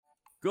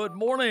Good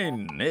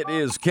morning. It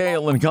is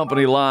Cail and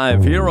Company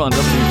live here on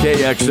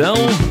WKXL,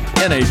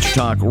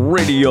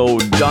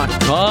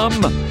 NHTalkRadio.com.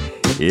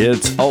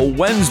 It's a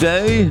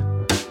Wednesday,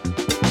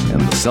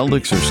 and the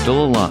Celtics are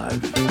still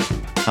alive.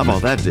 How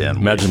about that, Dan?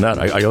 Imagine that.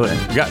 I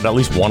got at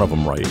least one of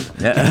them right.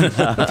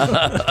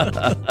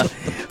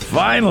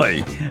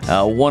 Finally,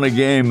 won a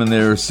game in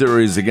their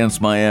series against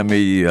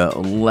Miami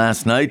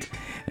last night.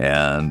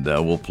 And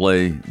we'll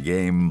play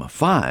Game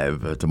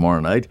 5 tomorrow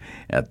night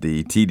at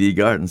the TD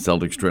Garden.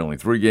 Celtics trailing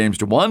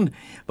 3-1.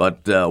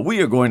 But we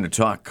are going to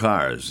talk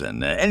cars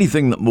and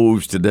anything that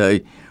moves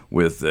today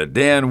with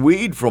Dan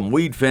Weed from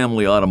Weed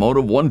Family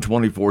Automotive,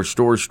 124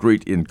 Store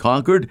Street in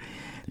Concord.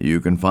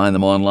 You can find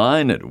them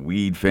online at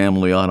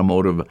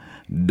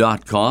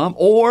weedfamilyautomotive.com,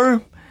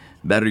 or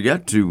better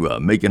yet, to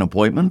make an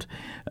appointment,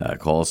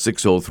 call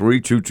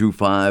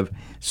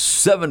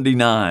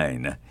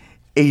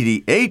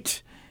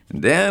 603-225-7988.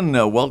 Dan,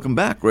 welcome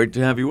back. Great to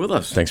have you with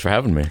us. Thanks for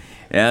having me.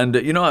 And,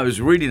 I was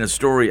reading a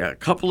story a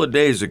couple of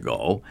days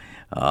ago.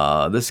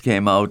 This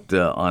came out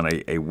on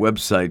a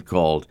website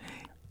called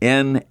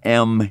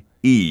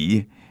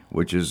NME,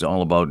 which is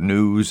all about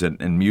news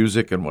and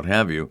music and what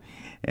have you.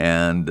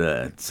 And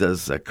it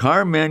says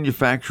car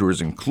manufacturers,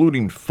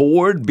 including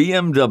Ford,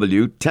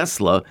 BMW,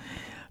 Tesla,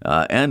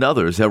 and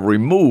others, have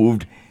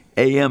removed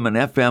AM and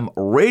FM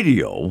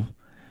radio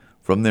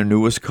from their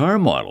newest car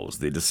models.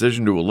 The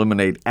decision to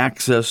eliminate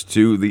access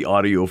to the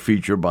audio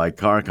feature by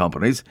car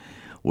companies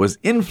was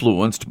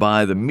influenced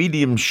by the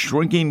medium's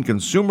shrinking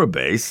consumer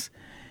base,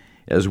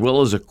 as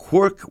well as a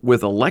quirk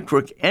with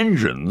electric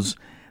engines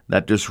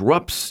that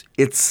disrupts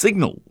its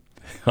signal,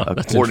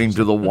 according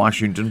to the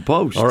Washington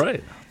Post. All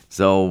right.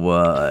 So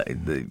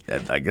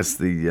I guess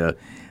the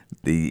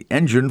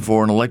engine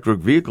for an electric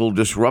vehicle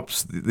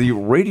disrupts the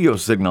radio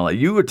signal.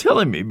 You were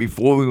telling me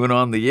before we went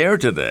on the air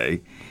today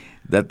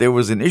that there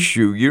was an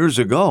issue years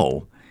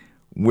ago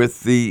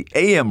with the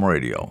AM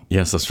radio.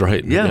 Yes, that's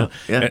right. Yeah.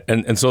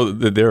 And so I'm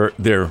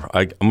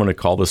going to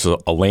call this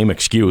a lame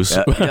excuse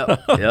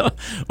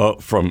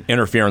from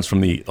interference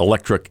from the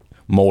electric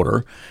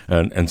motor,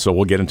 and so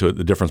we'll get into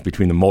the difference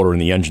between the motor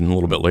and the engine a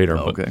little bit later.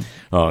 Okay.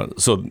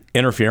 So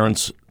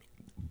interference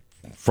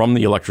from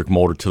the electric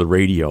motor to the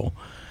radio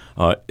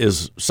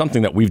is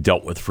something that we've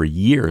dealt with for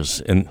years,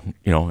 and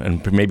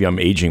maybe I'm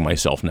aging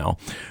myself now,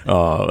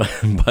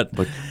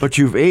 but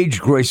you've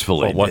aged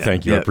gracefully. Well,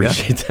 thank you. I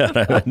appreciate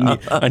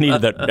that. I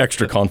needed that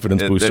extra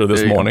confidence booster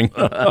this morning.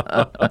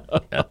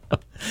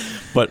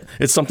 But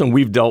it's something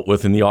we've dealt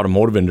with in the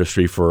automotive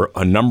industry for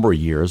a number of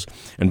years,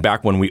 and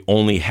back when we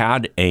only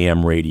had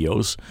AM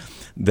radios,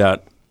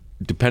 that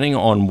depending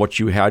on what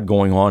you had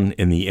going on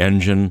in the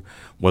engine,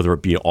 whether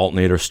it be an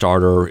alternator,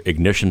 starter,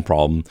 ignition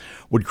problem,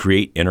 would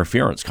create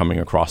interference coming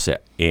across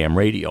that AM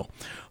radio.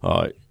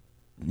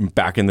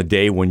 Back in the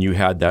day when you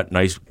had that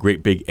nice,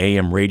 great big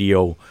AM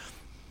radio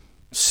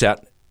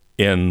set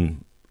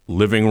in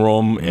living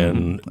room,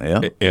 in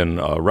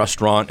a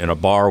restaurant, in a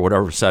bar,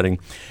 whatever setting,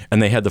 and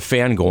they had the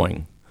fan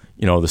going,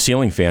 the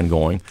ceiling fan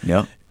going.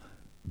 Yeah.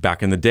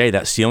 Back in the day,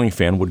 that ceiling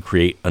fan would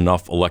create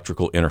enough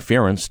electrical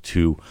interference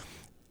to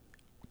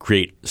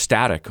create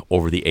static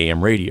over the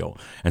AM radio.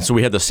 And so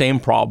we had the same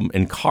problem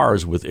in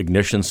cars with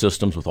ignition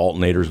systems, with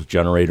alternators, with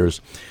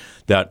generators,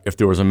 that if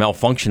there was a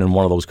malfunction in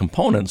one of those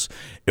components,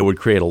 it would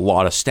create a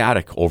lot of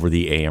static over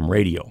the AM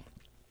radio.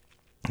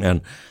 And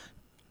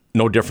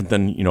no different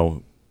than,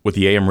 with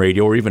the AM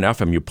radio or even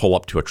FM, you pull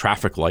up to a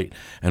traffic light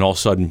and all of a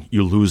sudden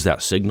you lose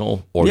that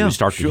signal, or you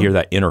start to hear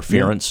that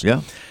interference.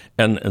 Yeah.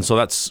 And so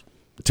that's,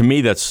 to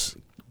me, that's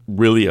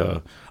really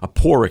a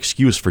poor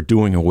excuse for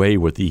doing away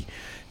with the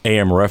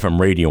AM or FM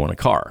radio in a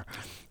car.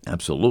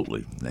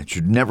 Absolutely. That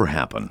should never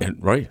happen.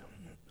 Right.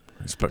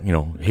 But,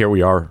 here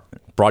we are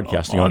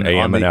broadcasting on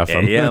AM and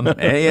FM. AM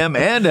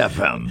and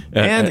FM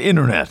and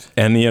Internet.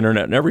 And the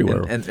Internet and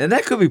everywhere. And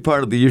that could be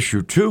part of the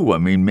issue, too. I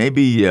mean,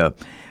 maybe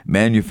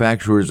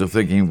manufacturers are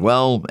thinking,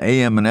 well,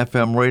 AM and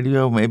FM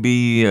radio,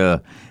 maybe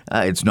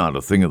it's not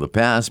a thing of the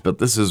past, but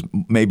this is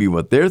maybe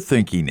what their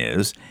thinking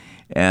is.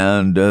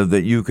 And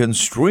that you can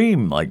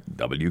stream like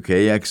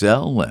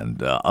WKXL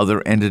and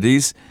other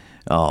entities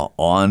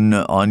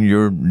on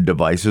your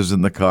devices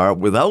in the car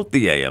without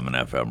the AM and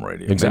FM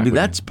radio. Exactly. Maybe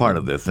that's part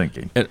of their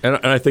thinking. And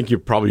I think you're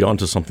probably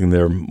onto something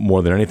there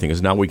more than anything,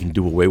 is now we can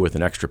do away with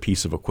an extra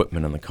piece of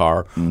equipment in the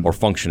car or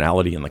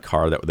functionality in the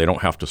car that they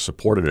don't have to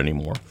support it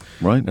anymore.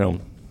 Right.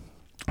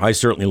 I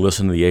certainly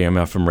listen to the AM,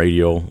 FM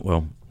radio,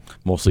 well,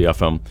 mostly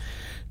FM,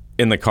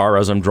 in the car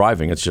as I'm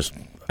driving. It's just,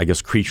 I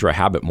guess, creature of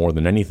habit more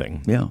than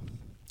anything. Yeah.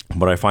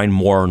 But I find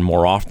more and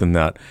more often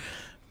that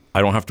I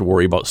don't have to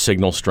worry about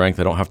signal strength.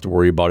 I don't have to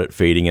worry about it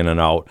fading in and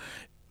out.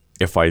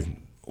 If I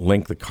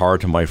link the car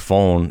to my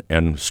phone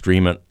and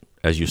stream it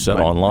as you said,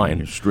 online.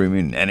 You're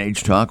streaming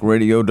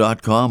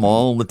NHTalkRadio.com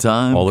all the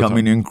time,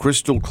 coming in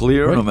crystal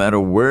clear no matter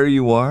where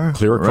you are.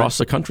 Clear across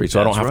the country.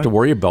 So I don't have to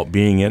worry about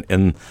being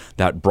in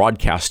that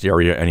broadcast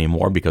area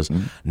anymore because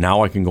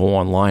now I can go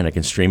online, I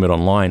can stream it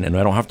online, and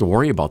I don't have to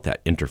worry about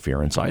that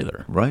interference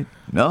either. Right.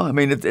 No, I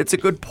mean, it's a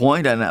good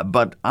point,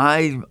 but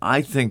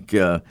I think,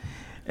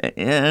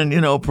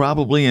 And,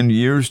 probably in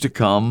years to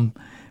come,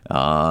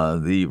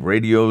 the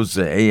radios,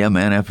 AM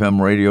and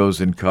FM radios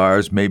in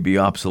cars may be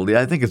obsolete.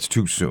 I think it's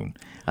too soon.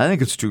 But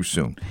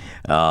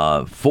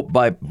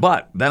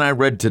then I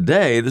read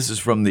today, this is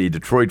from the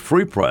Detroit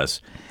Free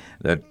Press,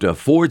 that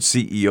Ford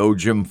CEO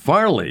Jim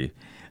Farley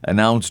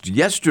announced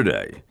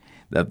yesterday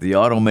that the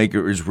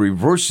automaker is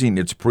reversing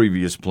its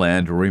previous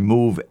plan to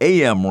remove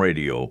AM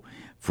radio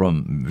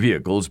from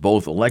vehicles,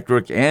 both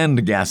electric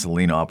and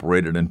gasoline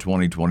operated in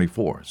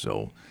 2024.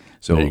 So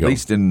at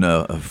least in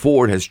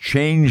Ford has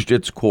changed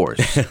its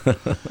course,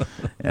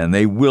 and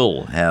they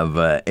will have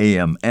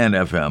AM and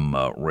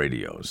FM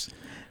radios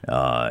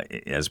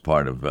as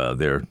part of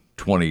their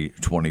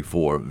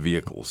 2024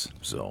 vehicles.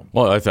 So,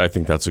 well, I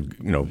think that's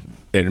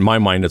in my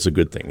mind, it's a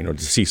good thing, to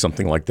see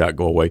something like that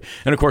go away.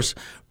 And of course,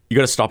 you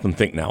got to stop and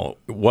think now.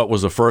 What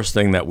was the first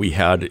thing that we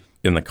had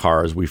in the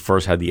cars? We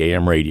first had the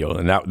AM radio,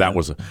 and that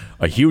was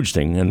a huge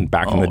thing. And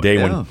back in the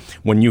day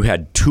when you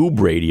had tube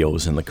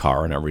radios in the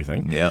car and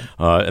everything,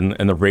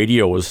 and the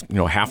radio was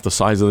half the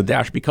size of the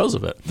dash because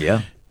of it.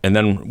 Yeah. And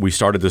then we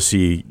started to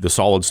see the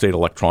solid state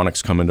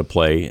electronics come into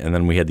play, and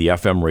then we had the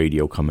FM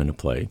radio come into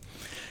play.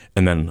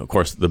 And then, of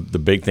course, the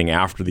big thing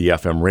after the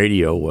FM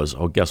radio was,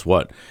 guess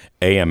what?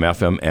 AM,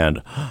 FM,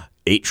 and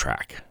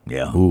 8-track.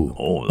 Yeah. Ooh.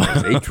 Oh,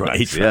 those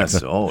 8-tracks.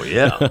 Yes. Oh,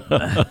 yeah.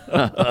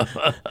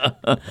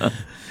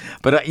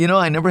 But,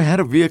 I never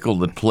had a vehicle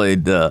that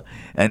played an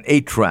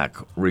 8-track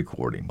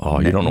recording. Oh,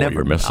 you don't know what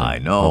you're missing. I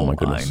know. Oh, my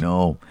goodness. I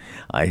know.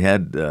 I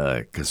had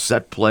a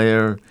cassette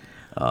player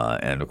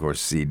and, of course,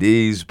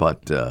 CDs,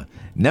 but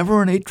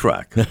never an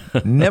 8-track.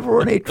 Never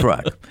an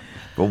 8-track.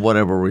 For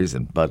whatever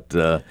reason. But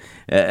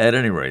at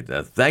any rate,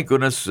 thank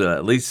goodness,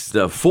 at least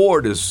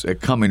Ford is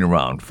coming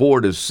around.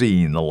 Ford is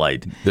seeing the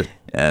light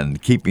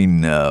and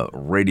keeping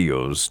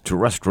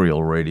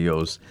terrestrial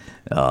radios,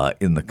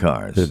 in the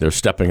cars. They're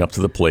stepping up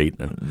to the plate.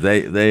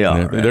 They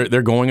are.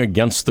 They're going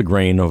against the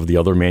grain of the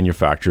other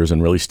manufacturers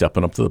and really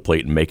stepping up to the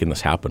plate and making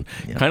this happen.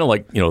 Yeah. Kind of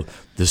like, the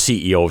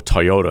CEO of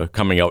Toyota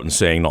coming out and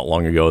saying not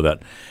long ago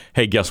that,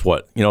 hey, guess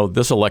what?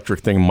 This electric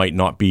thing might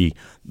not be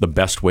the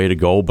best way to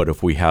go, but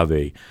if we have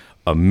a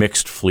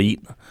mixed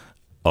fleet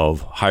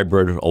of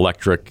hybrid,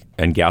 electric,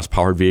 and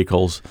gas-powered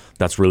vehicles,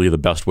 that's really the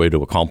best way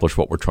to accomplish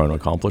what we're trying to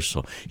accomplish.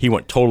 So he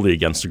went totally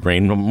against the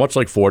grain, much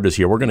like Ford is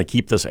here. We're going to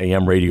keep this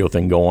AM radio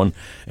thing going,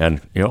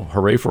 and,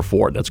 hooray for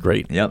Ford. That's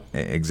great. Yep,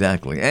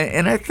 exactly.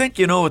 And I think,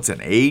 it's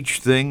an age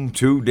thing,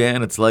 too,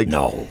 Dan. It's like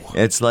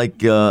It's like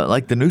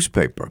the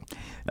newspaper.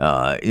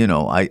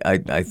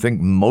 I think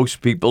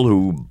most people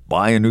who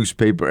buy a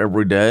newspaper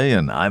every day,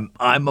 and I'm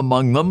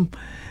among them,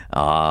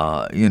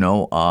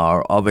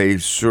 are of a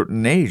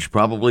certain age.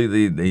 Probably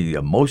the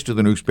most of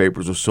the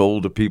newspapers are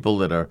sold to people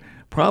that are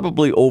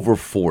probably over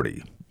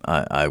 40.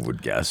 I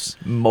would guess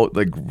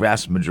the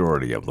vast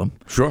majority of them.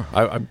 Sure,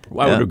 I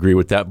would agree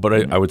with that.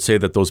 But I would say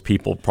that those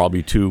people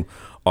probably too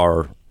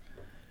are,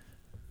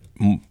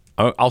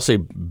 I'll say,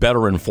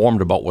 better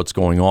informed about what's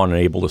going on and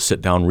able to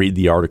sit down, read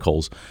the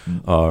articles,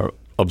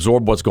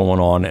 absorb what's going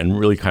on, and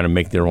really kind of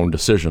make their own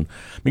decision.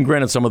 I mean,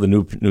 granted, some of the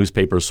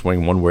newspapers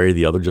swing one way or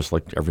the other, just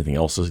like everything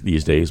else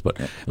these days, but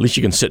at least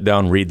you can sit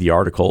down, read the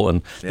article,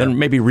 and then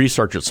maybe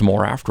research it some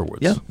more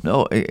afterwards. Yeah,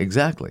 no,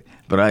 exactly.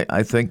 But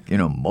I think,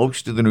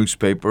 most of the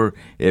newspaper,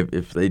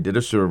 if they did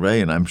a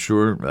survey, and I'm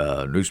sure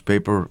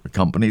newspaper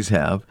companies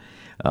have,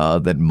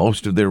 that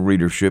most of their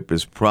readership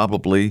is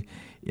probably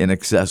in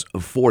excess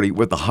of 40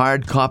 with the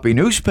hard copy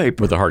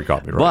newspaper. With the hard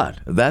copy, right.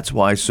 But that's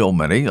why so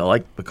many,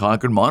 like the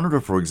Concord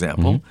Monitor, for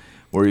example,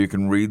 where you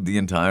can read the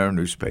entire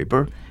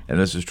newspaper, and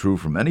this is true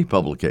for many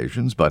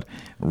publications, but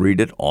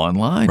read it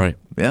online. Right.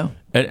 Yeah.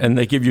 And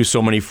they give you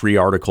so many free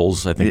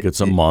articles. I think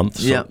it's a month.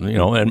 So,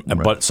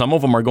 but some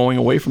of them are going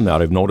away from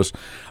that. I've noticed.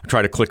 I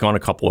tried to click on a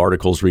couple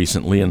articles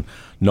recently, and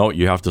no,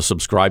 you have to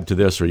subscribe to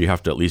this, or you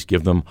have to at least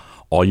give them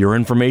all your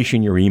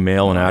information, your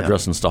email and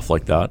address and stuff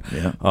like that.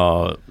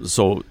 Yeah.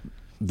 So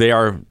they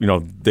are,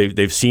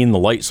 they've seen the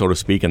light, so to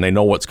speak, and they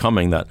know what's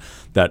coming. That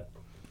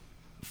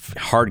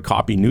hard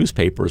copy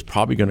newspaper is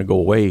probably going to go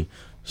away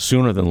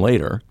sooner than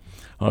later.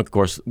 Of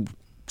course,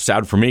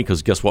 sad for me,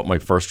 because guess what? My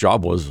first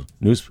job was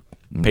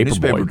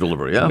newspaper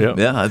delivery.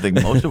 Yeah. I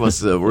think most of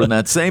us were in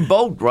that same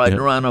boat, riding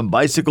around on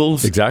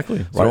bicycles,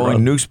 exactly,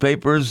 throwing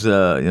newspapers,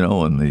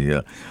 on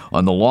the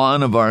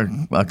lawn of our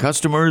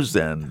customers,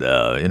 and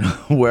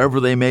wherever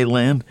they may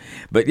land.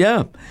 But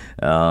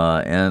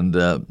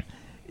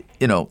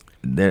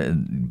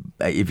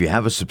if you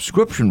have a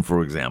subscription,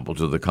 for example,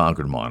 to the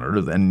Concord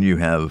Monitor, then you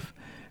have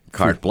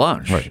carte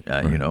blanche, right.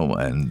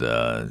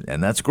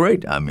 And that's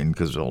great. I mean,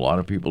 because a lot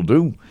of people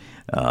do.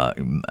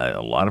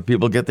 A lot of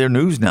people get their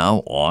news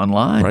now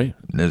online. Right.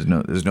 There's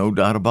no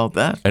doubt about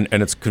that. And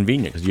it's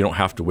convenient because you don't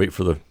have to wait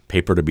for the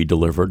paper to be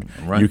delivered.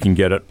 Right. You can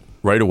get it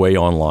right away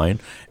online,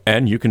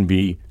 and you can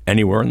be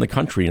anywhere in the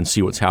country and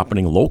see what's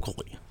happening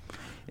locally.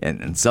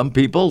 And some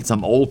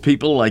old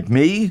people like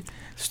me,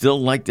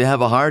 still like to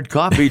have a hard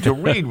copy to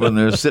read when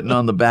they're sitting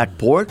on the back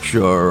porch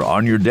or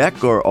on your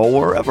deck or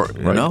wherever,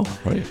 you know?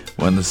 Right.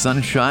 When the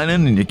sun's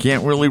shining and you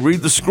can't really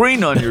read the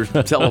screen on your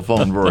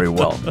telephone very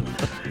well.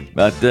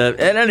 But at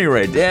any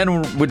rate,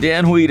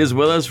 Dan Weed is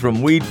with us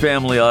from Weed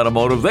Family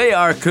Automotive. They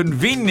are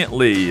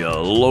conveniently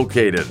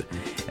located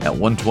at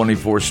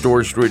 124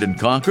 Store Street in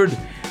Concord,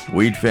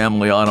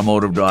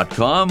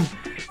 weedfamilyautomotive.com.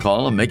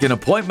 Call and make an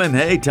appointment.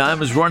 Hey,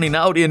 time is running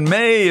out in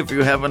May if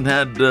you haven't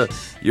had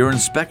your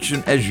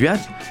inspection as yet.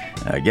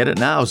 Get it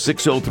now,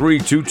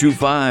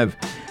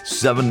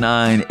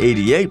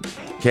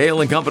 603-225-7988.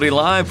 Cail and Company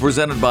Live,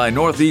 presented by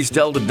Northeast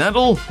Delta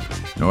Dental.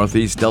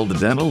 Northeast Delta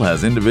Dental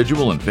has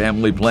individual and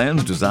family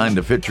plans designed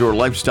to fit your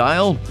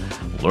lifestyle.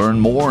 Learn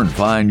more and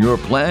find your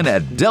plan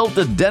at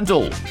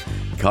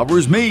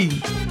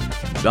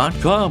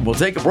deltadentalcoversme.com. We'll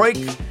take a break.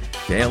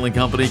 Cail and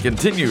Company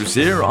continues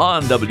here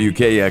on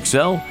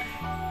WKXL.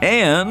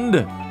 And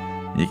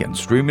you can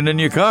stream it in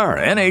your car,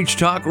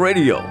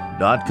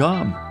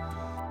 nhtalkradio.com.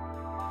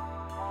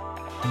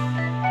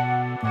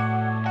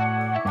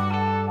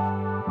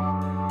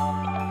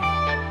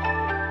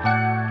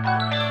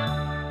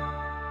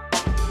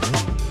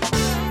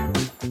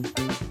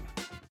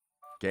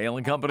 Cail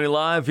and Company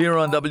Live here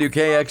on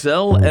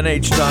WKXL,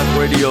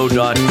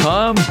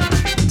 nhtalkradio.com.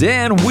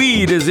 Dan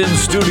Weed is in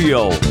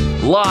studio,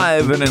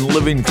 live and in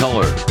living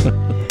color.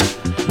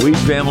 Weed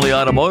Family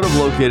Automotive,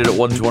 located at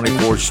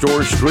 124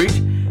 Store Street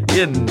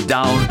in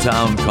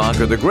downtown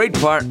Concord. The great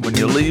part when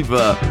you leave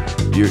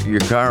your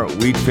car at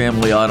Weed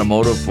Family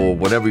Automotive for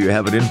whatever you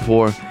have it in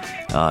for,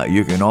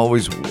 you can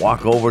always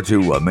walk over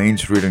to Main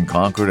Street in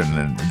Concord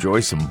and enjoy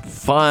some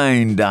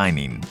fine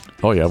dining.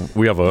 Oh yeah,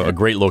 we have a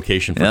great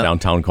location for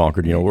downtown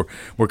Concord. You know,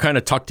 we're kind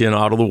of tucked in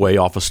out of the way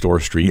off of Store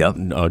Street,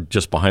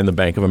 just behind the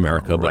Bank of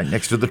America, right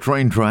next to the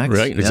train tracks.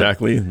 Right,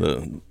 exactly.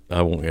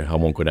 I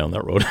won't go down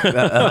that road.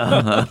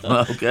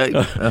 Okay,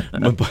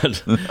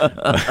 but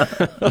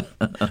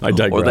I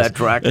digress. Or that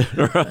track.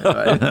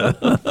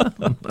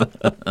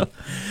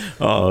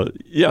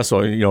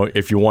 So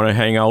if you want to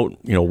hang out,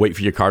 wait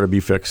for your car to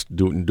be fixed,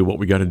 do what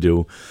we got to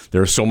do.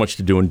 There's so much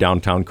to do in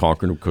downtown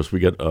Concord because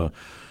we get a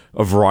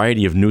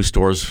variety of new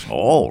stores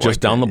just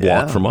down the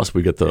block from us.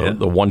 We got the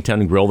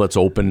 110 Grill that's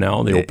open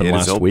now. They opened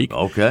last week.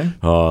 Okay.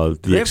 Do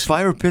they have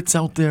fire pits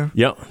out there?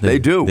 Yeah. They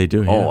do? They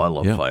do, Oh, I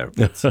love fire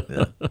pits.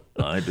 Yeah,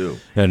 I do.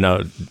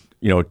 And,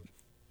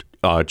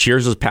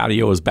 Cheers'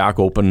 patio is back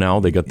open now.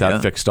 They got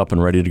that fixed up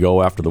and ready to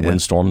go after the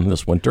windstorm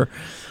this winter.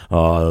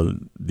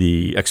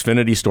 The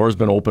Xfinity store has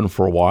been open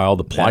for a while.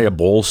 The Playa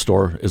Bowl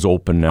store is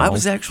open now. I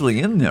was actually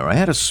in there. I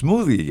had a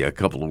smoothie a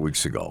couple of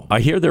weeks ago. I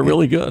hear they're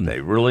really good.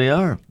 They really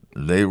are.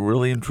 They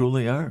really and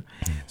truly are.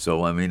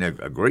 So, I mean, a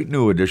great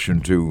new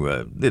addition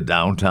to the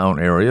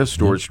downtown area,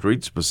 Store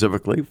Street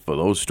specifically, for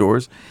those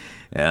stores.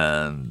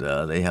 And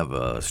they have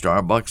a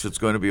Starbucks that's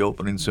going to be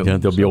opening soon. Yeah,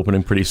 they'll be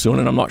opening pretty soon.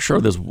 And I'm not sure.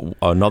 There's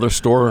another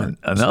store. A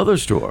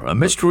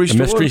mystery store. A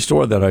mystery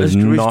store that I've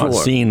not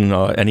seen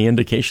any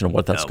indication of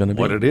what that's going to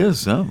be. What it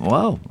is, huh?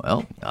 Wow.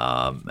 Well,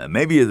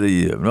 maybe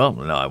no,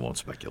 I won't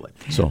speculate.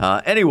 So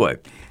anyway,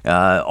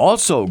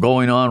 also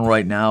going on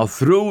right now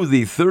through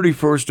the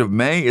 31st of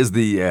May is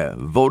the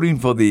voting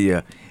for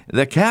the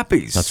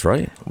Cappies. That's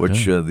right.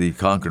 Which the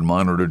Concord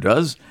Monitor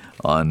does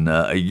on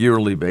a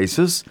yearly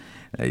basis.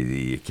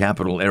 The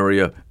Capital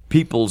Area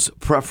People's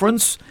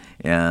Preference,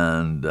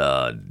 and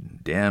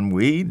Dan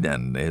Weed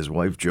and his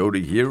wife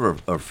Jody here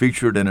are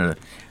featured in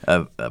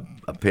a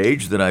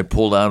page that I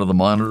pulled out of the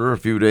Monitor a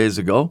few days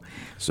ago.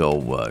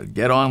 So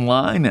get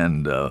online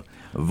and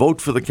vote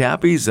for the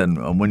Cappies,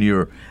 and when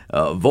you're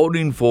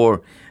voting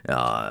for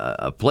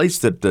a place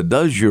that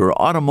does your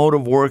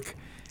automotive work,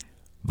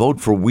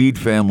 vote for Weed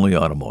Family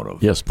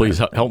Automotive. Yes,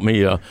 please help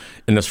me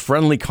in this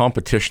friendly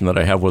competition that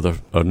I have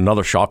with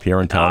another shop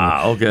here in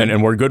town. Okay.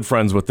 And we're good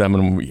friends with them,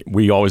 and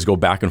we always go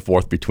back and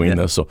forth between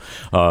this. So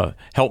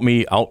help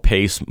me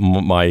outpace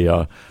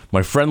my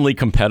friendly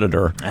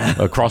competitor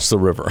across the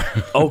river.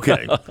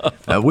 Okay.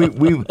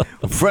 We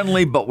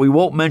friendly, but we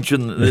won't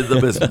mention the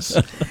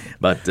business.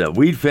 But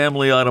Weed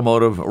Family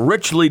Automotive,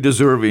 richly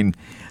deserving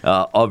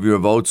of your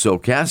vote. So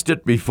cast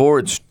it before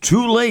it's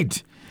too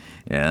late.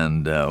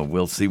 And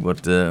we'll see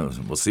what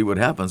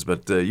happens.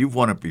 But you've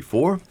won it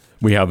before.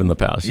 We have in the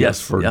past, yes,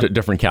 for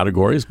different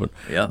categories. But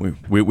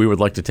we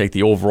would like to take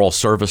the overall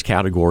service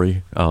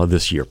category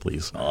this year,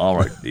 please. All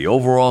right, the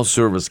overall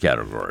service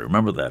category.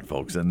 Remember that,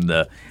 folks. And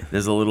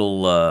there's a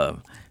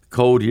little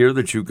code here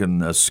that you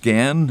can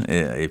scan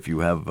if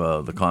you have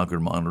the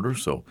Concord Monitor.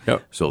 So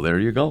there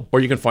you go. Or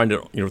you can find it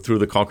through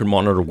the Concord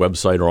Monitor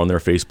website or on their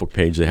Facebook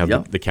page. They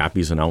have the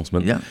Cappies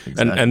announcement. Yeah,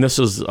 exactly. And this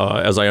is,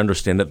 as I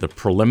understand it, the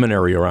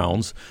preliminary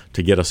rounds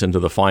to get us into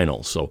the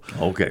finals. So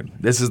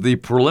this is the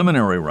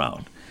preliminary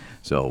round.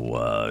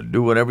 So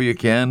do whatever you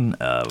can.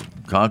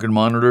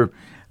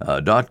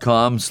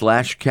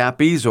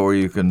 ConcordMonitor.com/Cappies, or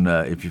you can,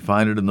 if you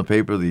find it in the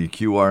paper, the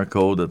QR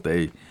code that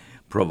they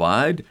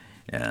provide.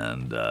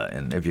 And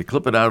if you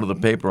clip it out of the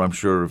paper, I'm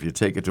sure if you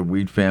take it to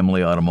Weed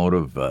Family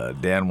Automotive,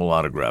 Dan will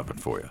autograph it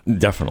for you.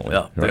 Definitely.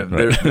 Yeah,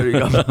 there you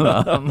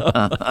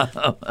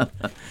go.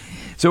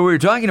 So we were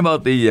talking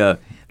about the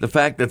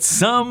fact that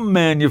some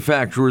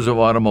manufacturers of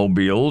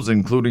automobiles,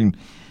 including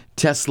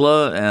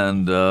Tesla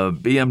and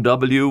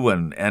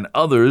BMW and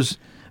others,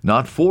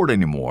 not Ford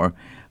anymore,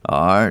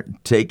 are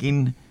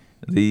taking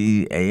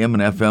the AM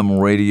and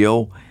FM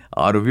radio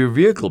out of your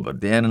vehicle.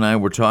 But Dan and I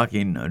were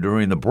talking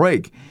during the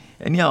break,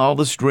 and yeah, all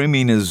the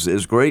streaming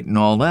is great and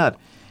all that,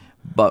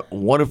 but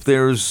what if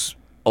there's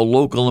a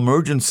local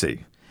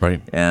emergency?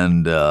 Right.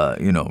 And,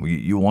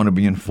 you want to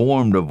be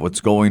informed of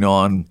what's going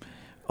on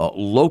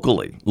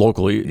locally.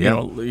 Locally,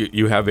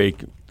 you have a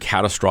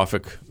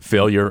catastrophic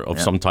failure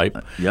of some type,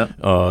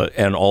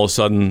 and all of a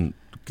sudden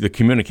the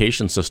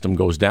communication system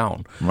goes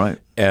down. Right.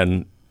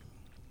 And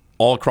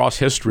all across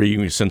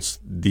history, since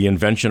the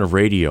invention of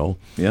radio,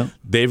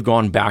 they've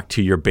gone back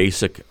to your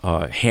basic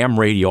ham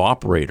radio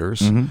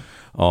operators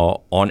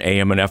on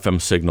AM and FM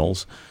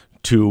signals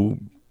to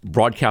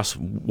broadcast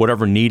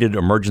whatever needed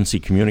emergency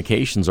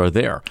communications are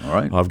there. All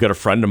right. I've got a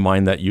friend of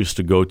mine that used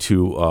to go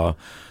to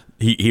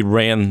he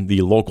ran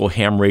the local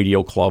ham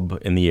radio club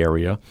in the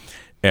area,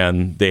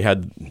 and they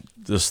had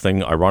this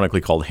thing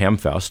ironically called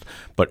Hamfest,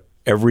 but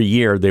every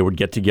year they would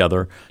get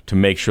together to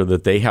make sure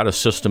that they had a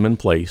system in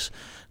place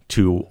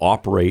to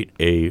operate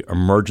a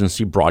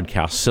emergency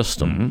broadcast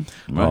system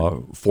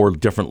for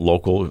different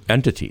local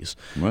entities.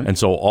 Right. And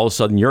so all of a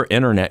sudden your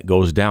internet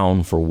goes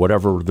down for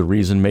whatever the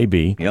reason may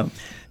be,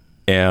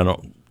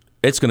 and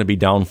it's going to be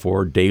down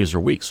for days or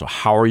weeks. So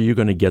how are you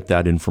going to get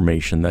that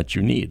information that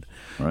you need?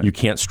 Right. You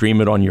can't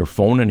stream it on your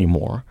phone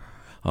anymore.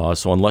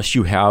 So unless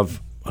you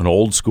have an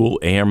old school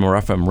AM or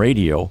FM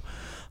radio,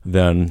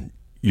 then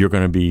you're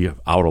going to be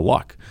out of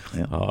luck.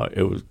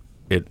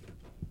 It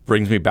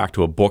brings me back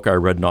to a book I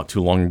read not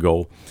too long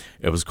ago.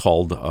 It was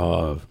called,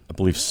 I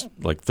believe,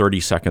 like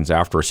 30 seconds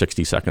after or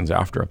 60 seconds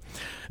after.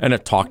 And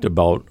it talked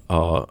about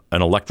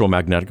an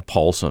electromagnetic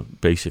pulse,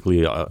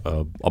 basically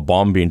a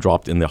bomb being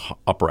dropped in the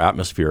upper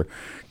atmosphere,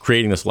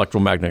 creating this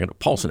electromagnetic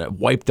pulse. And it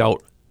wiped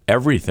out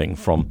everything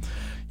from,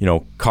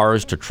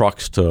 cars to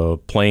trucks to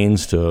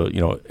planes to,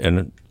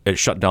 and it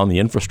shut down the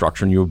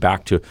infrastructure, and you were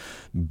back to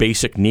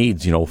basic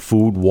needs,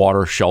 food,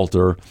 water,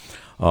 shelter.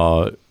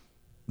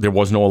 There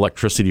was no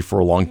electricity for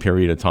a long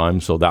period of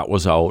time, so that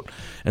was out.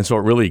 And so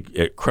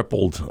it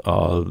crippled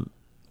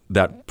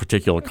that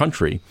particular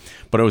country.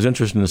 But it was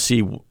interesting to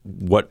see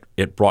what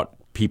it brought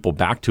people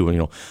back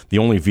to. The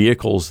only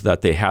vehicles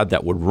that they had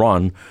that would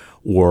run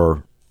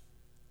were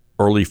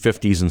early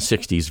 50s and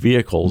 60s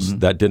vehicles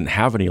that didn't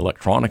have any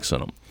electronics in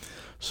them.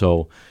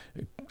 So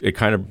it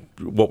kind of,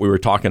 what we were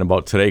talking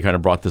about today kind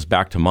of brought this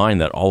back to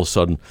mind, that all of a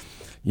sudden,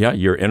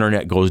 your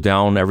internet goes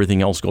down,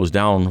 everything else goes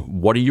down.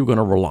 What are you going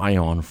to rely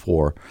on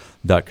for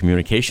that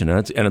communication?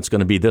 And it's going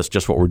to be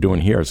just what we're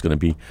doing here. It's going to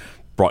be,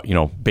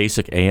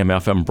 basic AM,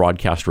 FM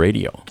broadcast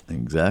radio.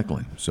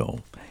 Exactly.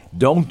 So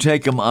don't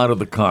take them out of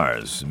the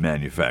cars,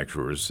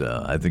 manufacturers.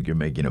 I think you're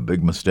making a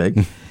big mistake.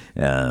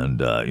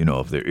 And,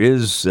 if there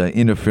is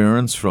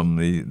interference from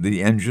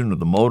the engine or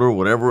the motor,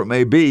 whatever it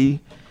may be,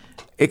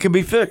 it can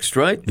be fixed,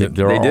 right? They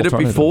did it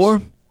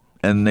before,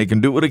 and they can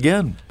do it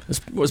again.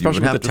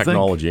 Especially with the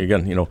technology.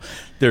 Again,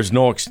 there's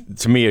no,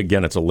 to me,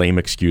 again, it's a lame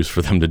excuse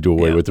for them to do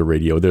away with the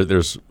radio.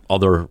 There's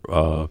other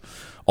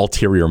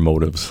ulterior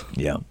motives.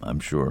 Yeah, I'm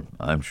sure.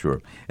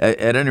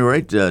 At any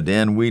rate,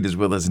 Dan Weed is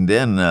with us. And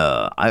Dan,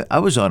 I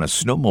was on a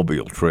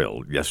snowmobile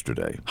trail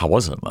yesterday. How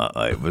was it?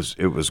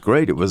 It was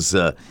great. It was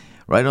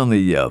right on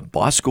the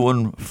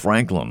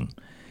Boscawen-Franklin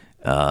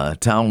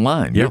town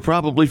line. You're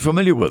probably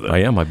familiar with it. I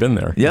am. I've been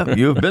there. Yeah,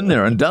 you've been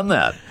there and done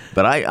that.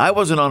 But I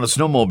wasn't on a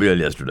snowmobile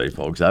yesterday,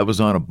 folks. I was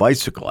on a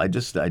bicycle. I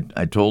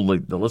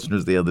told the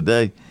listeners the other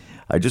day,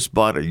 I just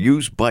bought a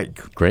used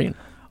bike. Great.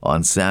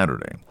 On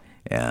Saturday.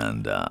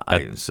 And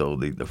so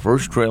the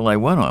first trail I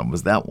went on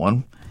was that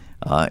one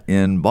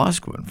in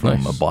Boscawen,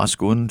 from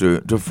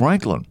Boscawen to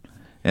Franklin.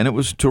 And it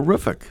was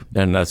terrific.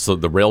 And that's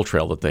the rail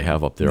trail that they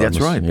have up there. That's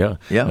right. Yeah.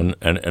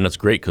 And it's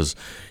great because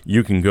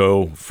you can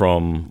go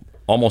from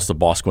almost the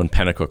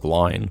Boscawen-Pennacook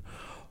line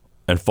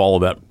and follow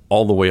that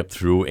all the way up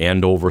through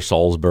Andover,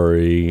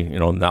 Salisbury,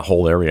 that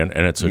whole area.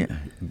 And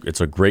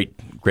it's a great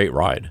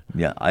ride.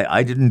 Yeah,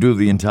 I didn't do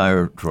the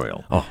entire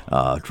trail,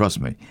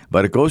 trust me.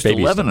 But it goes to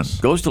Lebanon.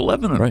 Goes to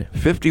Lebanon, right.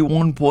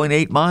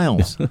 51.8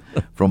 miles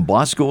from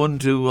Boscawen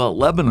to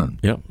Lebanon.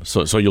 Yeah,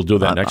 so you'll do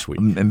that next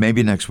week.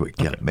 Maybe next week,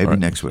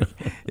 next week.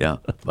 Yeah,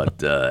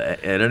 but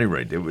at any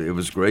rate, it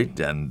was great.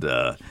 And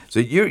so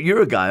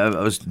you're a guy, I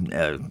was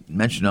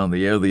mentioned on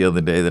the air the other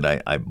day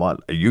that I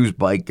bought a used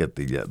bike at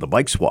the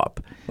bike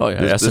swap. Oh,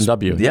 yeah,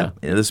 S&W. Yeah,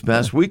 this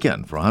past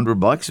weekend for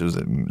 $100. It was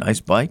a nice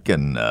bike,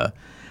 and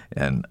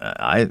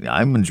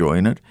I'm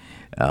enjoying it.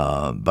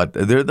 But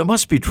there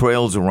must be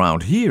trails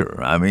around here.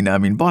 I mean,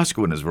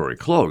 Boscawen is very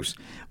close,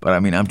 but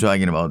I'm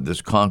talking about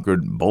this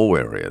Concord Bow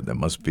area. There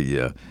must be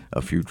a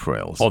few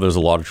trails. Oh, there's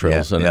a lot of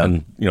trails, Yeah,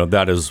 and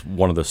that is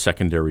one of the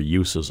secondary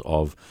uses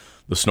of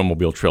the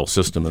snowmobile trail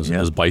system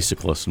is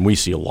bicyclists, and we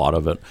see a lot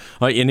of it.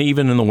 And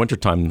even in the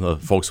wintertime, the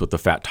folks with the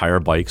fat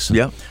tire bikes,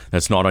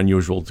 that's not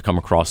unusual to come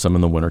across them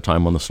in the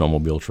wintertime on the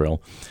snowmobile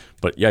trail.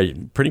 But yeah,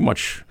 pretty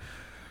much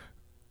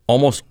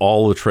almost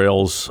all the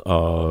trails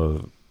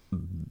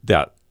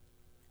that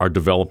are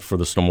developed for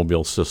the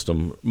snowmobile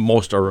system,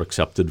 most are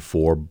accepted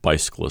for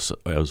bicyclists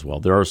as well.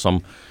 There are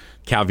some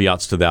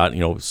caveats to that,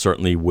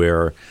 certainly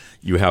where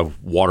you have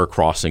water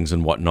crossings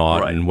and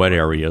whatnot and wet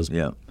areas.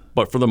 Yeah.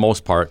 But for the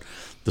most part,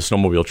 the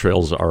snowmobile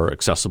trails are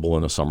accessible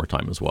in the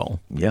summertime as well.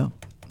 Yeah,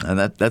 and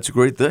that's a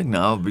great thing.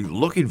 Now I'll be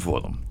looking for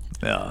them.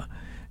 Yeah.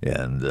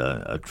 And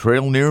a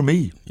trail near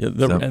me. Yeah,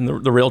 and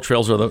the rail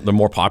trails are the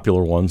more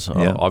popular ones.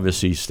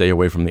 Obviously, stay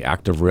away from the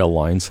active rail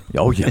lines.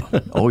 Oh, yeah.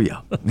 Oh,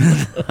 yeah.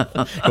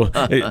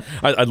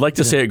 I'd like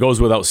to say it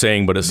goes without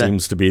saying, but it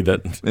seems to be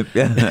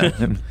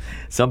that.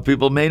 Some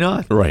people may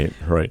not. Right.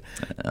 All right.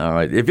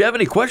 If you have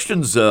any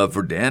questions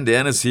for Dan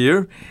is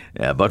here,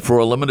 but for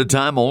a limited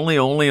time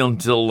only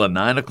until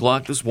 9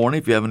 o'clock this morning.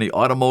 If you have any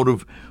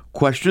automotive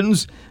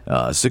questions,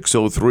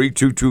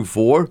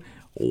 603-224-1450,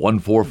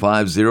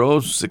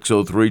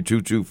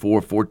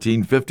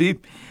 603-224-1450.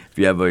 If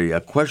you have a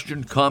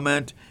question,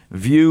 comment,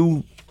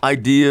 view,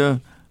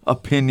 idea,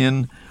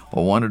 opinion,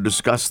 or want to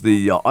discuss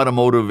the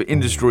automotive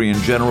industry in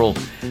general,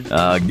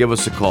 give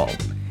us a call.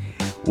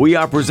 We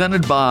are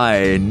presented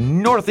by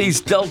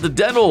Northeast Delta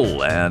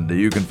Dental, and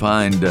you can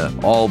find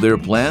all their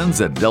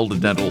plans at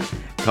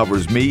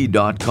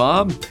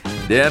deltadentalcoversme.com.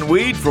 Dan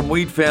Weed from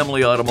Weed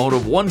Family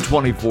Automotive,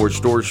 124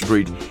 Store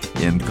Street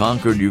in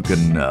Concord. You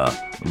can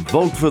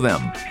vote for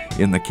them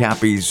in the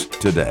Cappies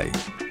today.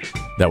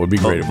 That would be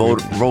great.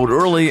 Vote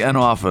early and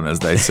often, as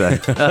they say.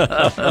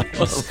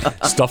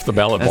 Stuff the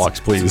ballot box,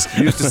 please.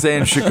 Used to say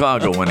in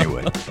Chicago,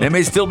 anyway. They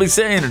may still be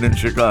saying it in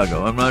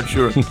Chicago. I'm not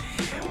sure.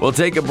 We'll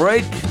take a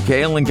break.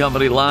 Cail and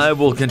Company Live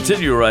will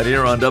continue right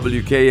here on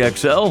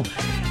WKXL.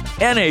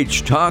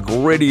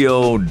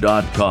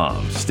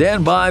 NHTalkRadio.com.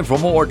 Stand by for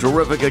more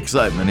terrific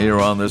excitement here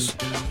on this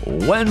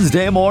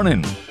Wednesday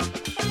morning.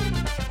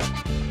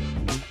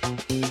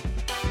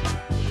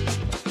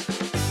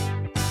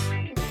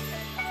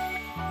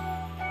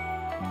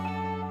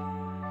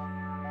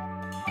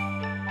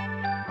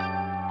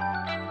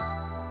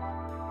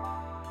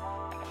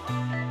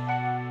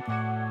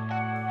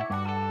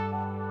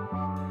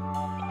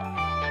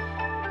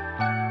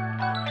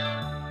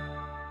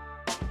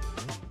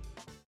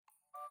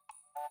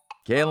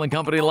 Cail and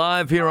Company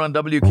Live here on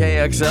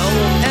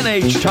WKXL,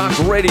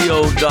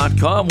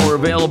 NHTalkRadio.com. We're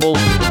available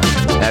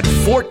at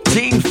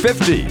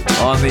 1450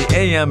 on the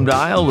AM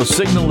dial, the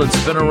signal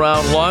that's been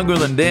around longer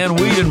than Dan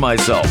Weed and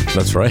myself.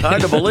 That's right.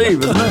 Hard to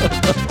believe, isn't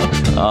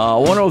it?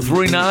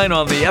 1039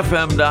 on the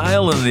FM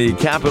dial in the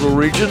capital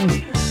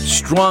region.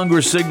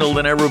 Stronger signal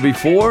than ever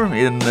before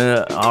in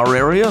our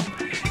area.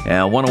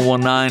 And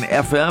 1019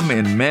 FM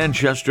in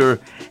Manchester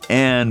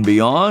and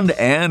beyond.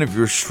 And if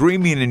you're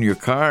streaming in your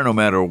car, no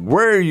matter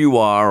where you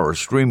are, or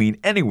streaming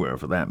anywhere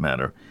for that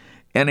matter,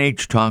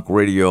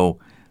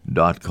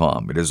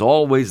 NHTalkRadio.com. It is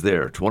always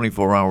there,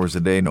 24 hours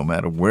a day, no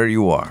matter where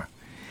you are.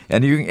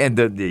 And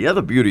the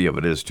other beauty of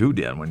it is, too,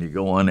 Dan, when you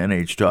go on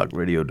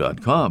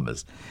NHTalkRadio.com,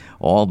 is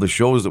all the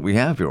shows that we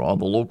have here, all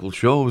the local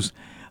shows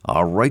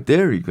are right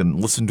there. You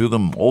can listen to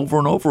them over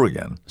and over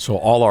again. So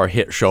all our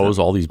hit shows,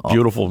 all these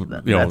beautiful,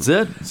 that's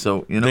it.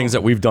 So things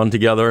that we've done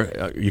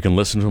together, you can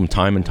listen to them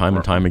time and time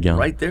and time again.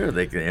 Right there,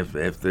 they can,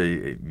 if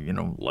they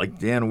like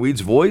Dan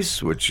Weed's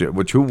voice, which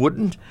who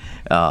wouldn't,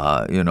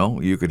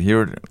 you can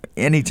hear it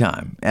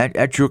anytime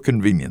at your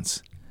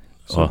convenience.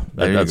 So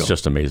that's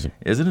just amazing,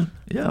 isn't it?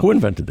 Yeah. Who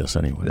invented this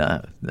anyway? It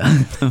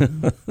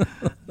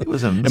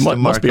was a Mr. It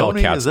must be all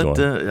cats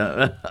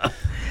doing.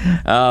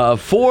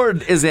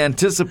 Ford is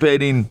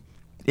anticipating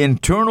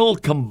internal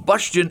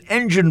combustion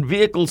engine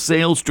vehicle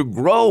sales to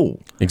grow.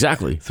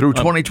 Exactly. Through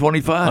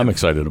 2025. I'm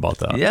excited about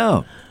that.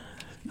 Yeah.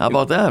 How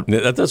about that?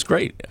 That's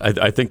great.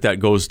 I think that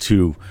goes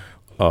to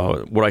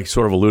what I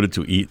sort of alluded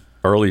to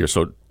earlier.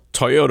 So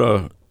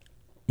Toyota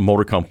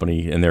Motor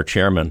Company and their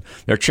chairman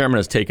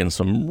has taken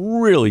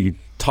some really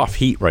tough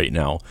heat right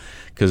now,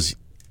 because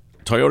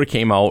Toyota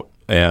came out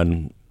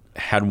and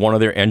had one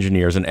of their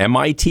engineers, an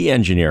MIT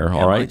engineer,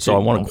 all right? So I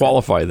want to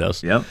qualify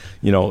this. Yep.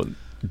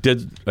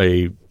 Did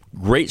a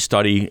great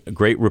study, a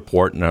great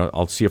report, and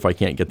I'll see if I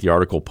can't get the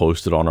article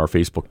posted on our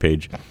Facebook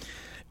page.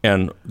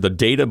 And the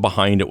data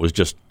behind it was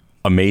just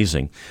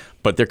amazing.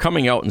 But they're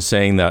coming out and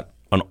saying that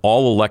an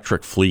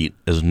all-electric fleet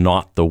is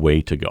not the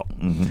way to go.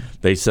 Mm-hmm.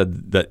 They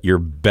said that your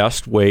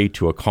best way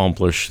to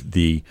accomplish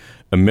the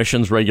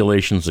emissions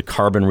regulations, the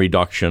carbon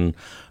reduction,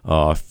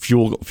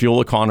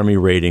 fuel economy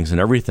ratings,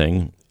 and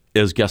everything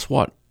is, guess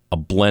what? A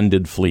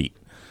blended fleet.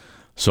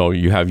 So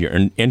you have your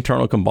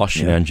internal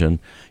combustion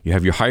engine, you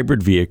have your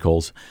hybrid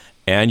vehicles,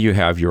 and you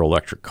have your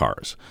electric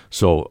cars.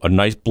 So a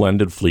nice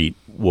blended fleet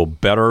will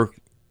better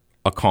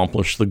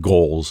accomplish the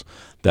goals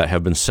that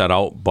have been set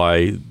out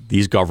by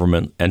these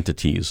government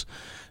entities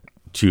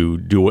to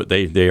do what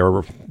they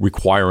are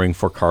requiring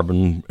for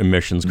carbon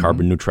emissions,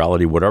 carbon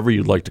neutrality, whatever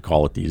you'd like to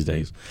call it these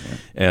days. Yeah.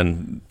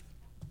 And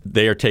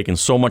they are taking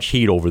so much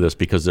heat over this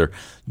because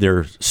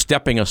they're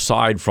stepping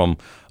aside from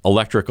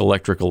electric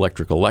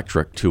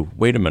to,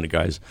 wait a minute,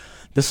 guys,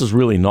 this is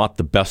really not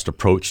the best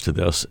approach to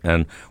this,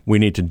 and we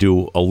need to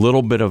do a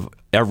little bit of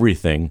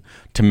everything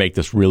to make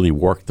this really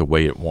work the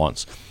way it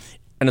wants.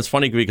 And it's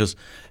funny because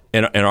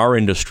in our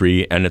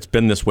industry, and it's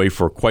been this way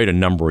for quite a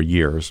number of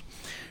years,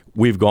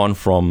 we've gone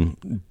from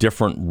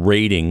different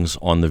ratings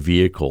on the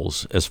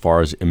vehicles as far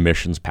as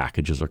emissions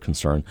packages are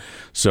concerned.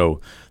 So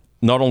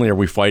not only are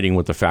we fighting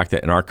with the fact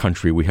that in our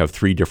country we have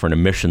 3 different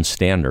emission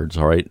standards,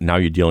 all right, now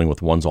you're dealing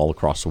with ones all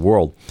across the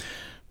world,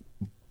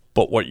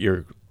 but what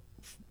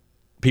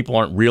people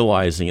aren't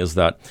realizing is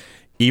that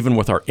even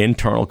with our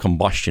internal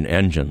combustion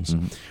engines,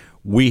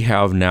 we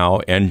have now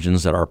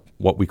engines that are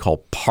what we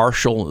call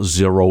partial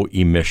zero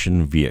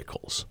emission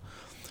vehicles.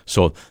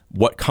 So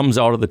what comes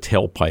out of the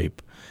tailpipe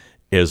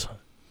is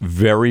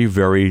very,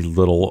 very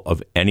little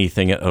of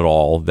anything at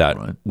all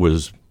that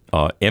was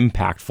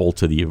impactful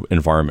to the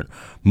environment.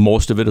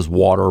 Most of it is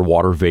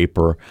water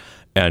vapor,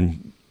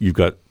 and you've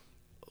got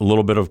a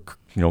little bit of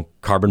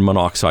carbon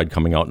monoxide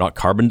coming out, not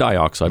carbon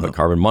dioxide, but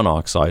carbon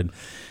monoxide.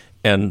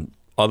 And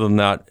other than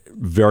that,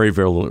 very,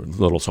 very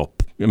little. So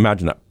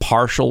imagine that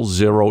partial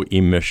zero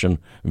emission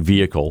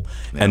vehicle,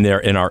 and they're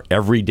in our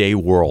everyday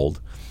world.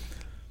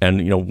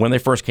 And when they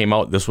first came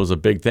out, this was a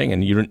big thing,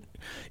 and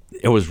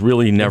it was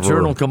really never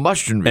internal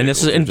combustion vehicles. And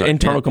this is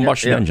internal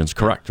combustion engines,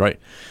 correct? Right.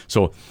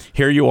 So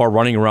here you are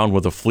running around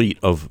with a fleet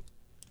of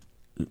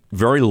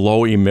very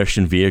low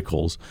emission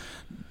vehicles,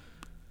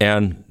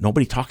 and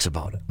nobody talks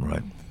about it.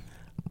 Right.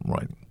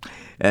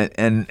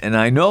 And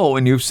I know,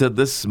 and you've said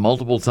this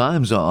multiple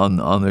times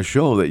on the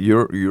show, that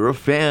you're a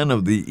fan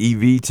of the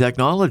EV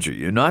technology.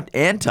 You're not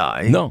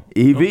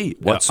anti-EV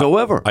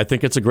whatsoever. I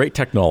think it's a great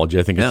technology.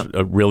 I think it's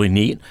really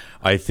neat.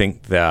 I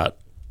think that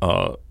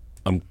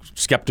I'm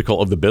skeptical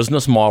of the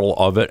business model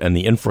of it and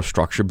the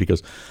infrastructure,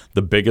 because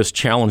the biggest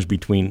challenge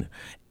between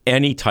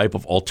any type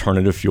of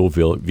alternative fuel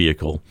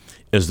vehicle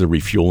is the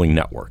refueling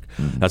network.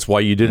 That's why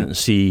you didn't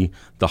see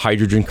the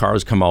hydrogen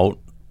cars come out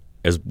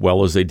as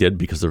well as they did,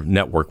 because the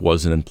network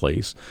wasn't in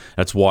place.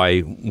 That's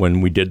why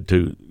when we did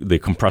to the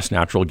compressed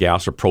natural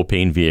gas or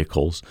propane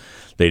vehicles,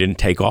 they didn't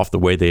take off the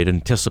way they had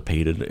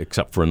anticipated,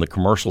 except for in the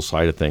commercial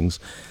side of things,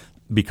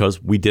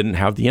 because we didn't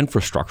have the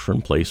infrastructure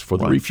in place for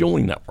the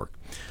refueling network.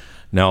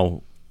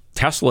 Now,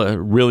 Tesla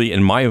really,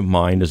 in my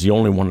mind, is the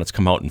only one that's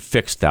come out and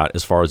fixed that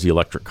as far as the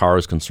electric car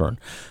is concerned.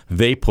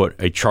 They put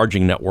a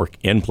charging network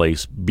in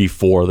place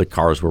before the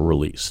cars were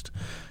released.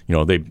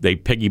 They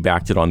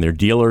piggybacked it on their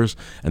dealers,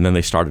 and then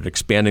they started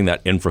expanding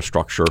that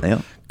infrastructure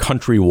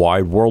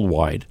countrywide,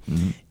 worldwide.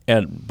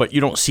 But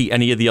you don't see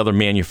any of the other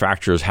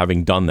manufacturers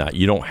having done that.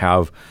 You don't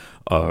have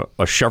a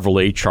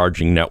Chevrolet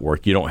charging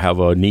network. You don't have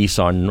a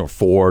Nissan or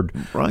Ford,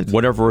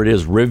 whatever it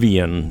is,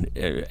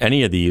 Rivian,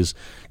 any of these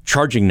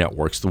charging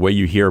networks, the way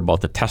you hear about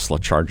the Tesla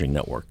charging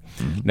network.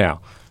 Now,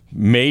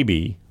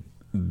 maybe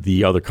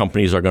the other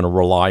companies are going to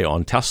rely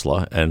on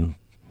Tesla and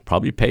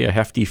probably pay a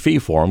hefty fee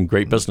for them.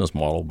 Great business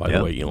model, by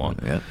the way, Elon.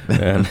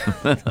 And,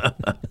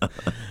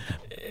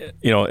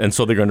 and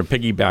so they're going to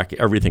piggyback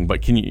everything.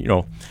 But can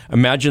you,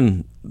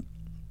 imagine,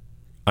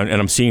 and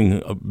I'm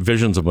seeing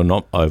visions of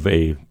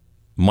a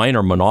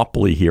minor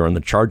monopoly here in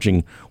the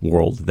charging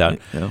world, that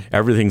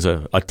everything's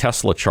a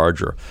Tesla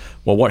charger.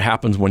 Well, what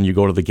happens when you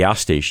go to the gas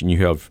station?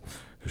 You have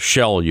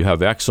Shell, you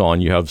have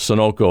Exxon, you have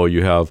Sunoco,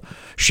 you have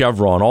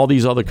Chevron, all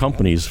these other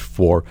companies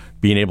for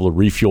being able to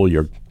refuel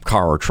your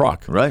car or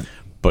truck. Right.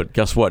 But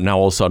guess what? Now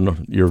all of a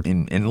sudden you're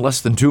in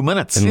less than 2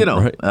 minutes, or in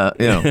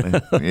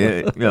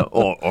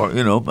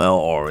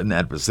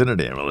that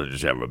vicinity. I mean,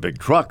 just have a big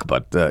truck,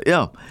 but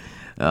you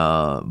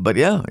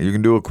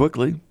can do it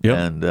quickly.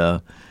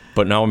 And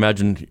but now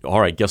imagine,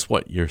 all right, guess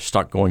what? You're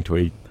stuck going to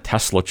a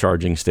Tesla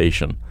charging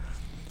station.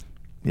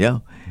 Yeah.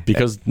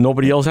 Because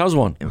nobody else has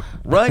one.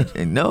 Right.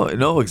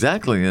 No,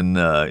 exactly. And,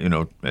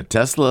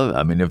 Tesla,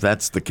 I mean, if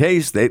that's the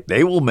case,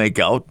 they will make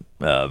out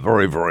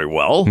very, very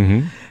well.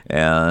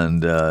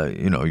 And,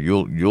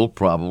 you'll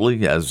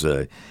probably, as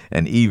an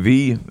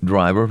EV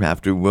driver,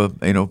 have to,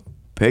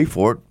 pay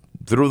for it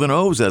through the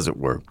nose, as it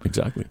were.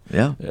 Exactly.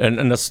 Yeah.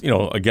 And that's,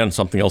 again,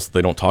 something else that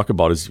they don't talk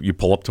about is you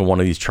pull up to one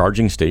of these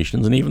charging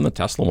stations, and even the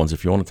Tesla ones,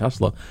 if you own a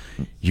Tesla,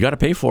 you got to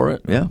pay for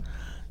it. Yeah.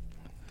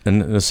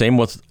 And the same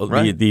with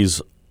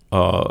these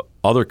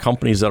other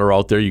companies that are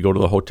out there. You go to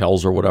the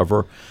hotels or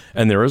whatever,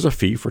 and there is a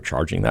fee for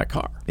charging that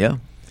car. Yeah.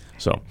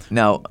 So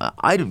now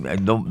I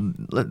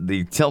don't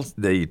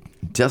the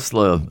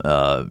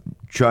Tesla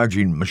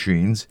charging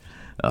machines,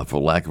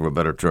 for lack of a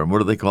better term, what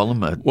do they call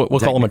them? We'll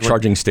call them a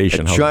charging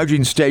station. A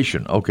charging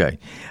station. Okay.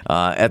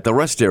 At the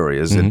rest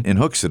areas in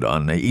Hooksett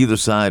on either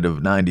side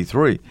of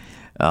 93.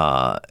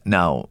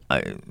 Now,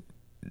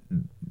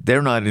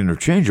 they're not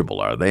interchangeable,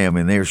 are they? I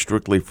mean, they're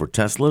strictly for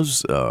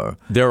Teslas.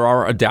 There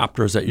are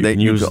adapters that you can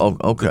use.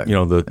 Okay.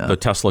 The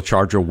Tesla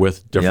charger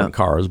with different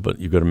cars, but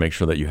you've got to make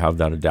sure that you have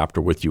that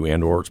adapter with you,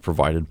 and/or it's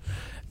provided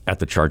at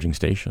the charging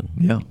station.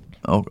 Yeah.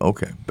 Oh,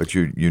 okay. But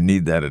you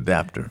need that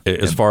adapter.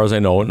 As far as I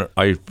know, and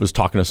I was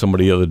talking to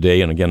somebody the other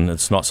day, and again,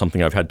 it's not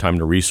something I've had time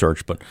to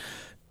research, but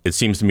it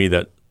seems to me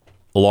that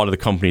a lot of the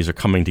companies are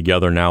coming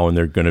together now, and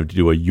they're going to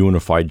do a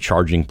unified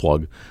charging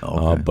plug.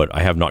 Okay. But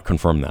I have not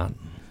confirmed that.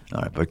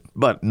 All right,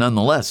 but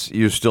nonetheless,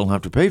 you still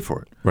have to pay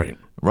for it.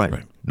 Right.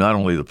 Not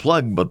only the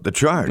plug, but the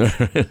charge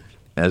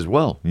as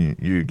well.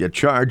 You get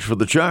charged for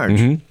the charge.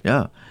 Mm-hmm.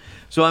 Yeah.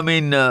 So I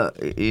mean,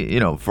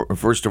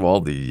 first of all,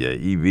 the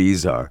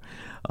EVs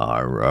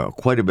are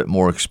quite a bit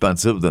more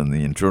expensive than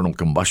the internal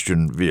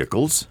combustion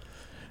vehicles.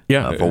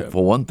 Yeah.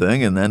 For one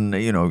thing, and then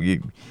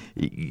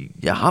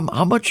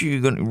how much are you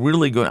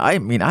really going? I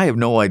mean, I have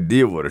no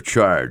idea what a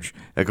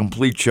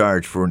complete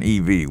charge for an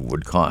EV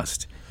would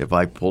cost. If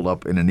I pulled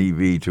up in an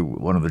EV to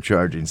one of the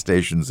charging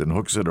stations in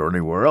Hooksett or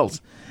anywhere else,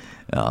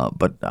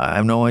 but I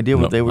have no idea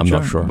what they would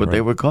charge, what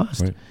they would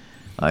cost. Right.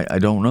 I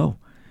don't know.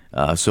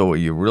 So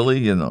you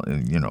really,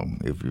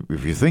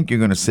 if you think you're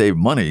going to save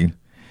money,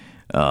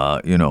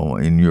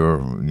 in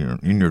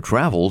your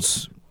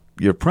travels,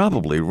 you're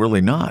probably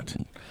really not.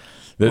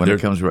 When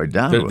it comes right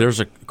down to it. There's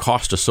a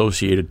cost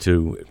associated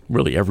to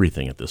really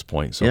everything at this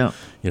point. So,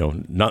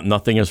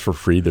 nothing is for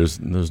free.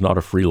 There's not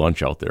a free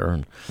lunch out there.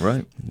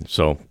 Right.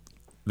 So,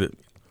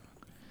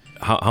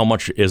 how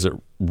much is it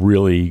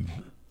really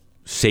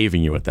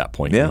saving you at that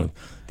point? Yeah.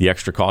 The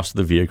extra cost of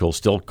the vehicle,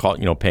 still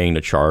paying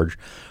to charge.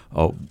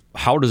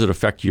 How does it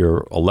affect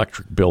your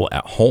electric bill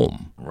at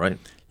home? Right.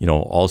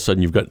 All of a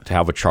sudden you've got to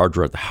have a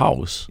charger at the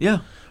house. Yeah.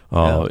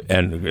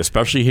 And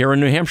especially here in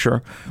New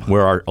Hampshire,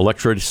 where our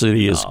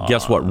electricity is,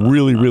 guess what,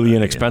 really, really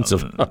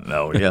inexpensive.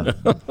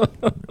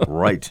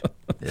 Right.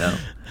 Yeah.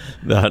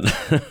 That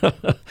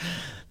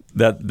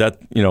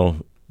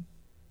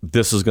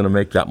this is going to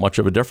make that much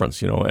of a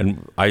difference,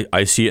 And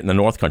I see it in the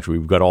North Country.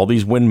 We've got all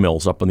these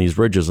windmills up on these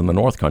ridges in the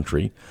North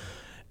Country,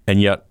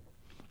 and yet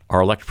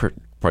our electric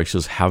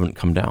prices haven't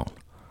come down.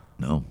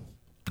 No.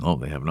 Oh,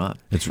 they have not.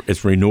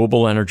 It's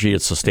renewable energy.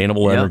 It's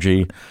sustainable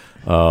energy.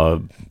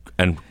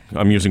 And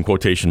I'm using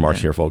quotation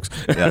marks here, folks.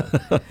 Yeah,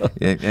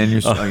 and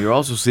you're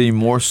also seeing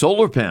more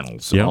solar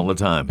panels all the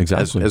time,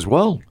 exactly, as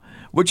well,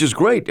 which is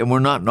great, and we're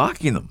not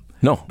knocking them.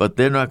 No, but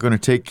they're not going to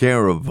take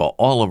care of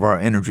all of our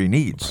energy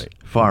needs. Right.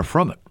 Far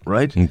from it,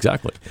 right?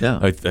 Exactly.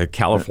 Yeah.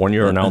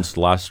 California announced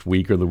last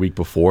week or the week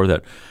before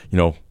that,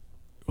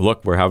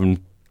 look, we're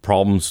having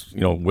problems,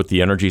 with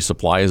the energy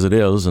supply as it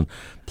is, and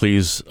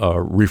please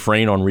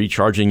refrain on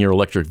recharging your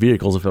electric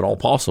vehicles if at all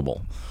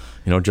possible.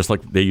 Just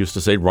like they used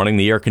to say, running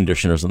the air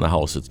conditioners in the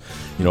house. It's,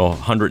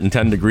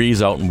 110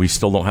 degrees out, and we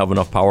still don't have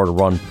enough power to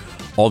run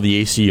all the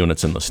AC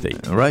units in the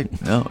state. Right.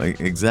 No,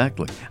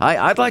 exactly.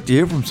 I'd like to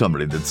hear from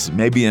somebody that's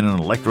maybe in an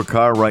electric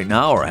car right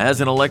now or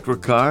has an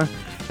electric car,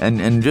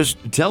 and just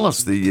tell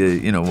us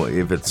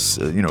if it's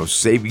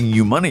saving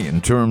you money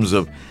in terms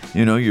of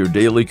your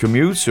daily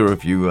commutes, or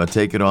if you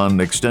take it on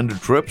extended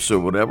trips or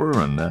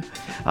whatever. And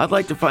I'd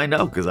like to find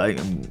out, because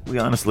we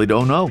honestly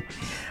don't know.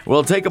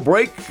 We'll take a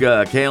break.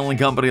 Cail and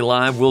Company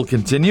Live will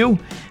continue.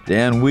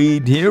 Dan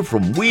Weed here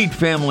from Weed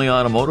Family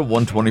Automotive,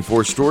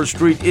 124 Store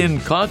Street in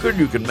Concord.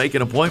 You can make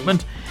an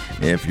appointment.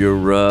 If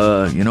you're,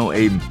 a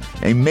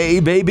May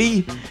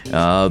baby,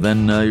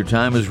 then your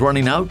time is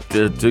running out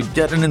to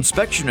get an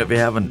inspection if you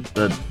haven't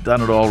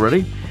done it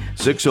already.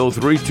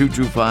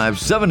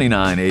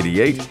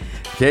 603-225-7988.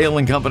 Cail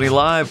and Company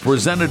Live,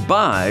 presented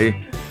by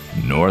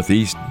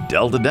Northeast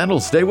Delta Dental.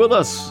 Stay with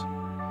us.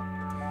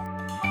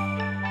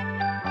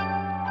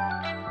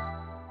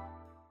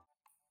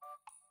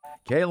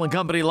 Cail and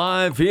Company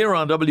Live here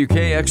on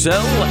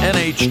WKXL,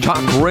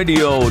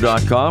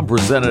 NHTalkRadio.com,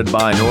 presented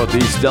by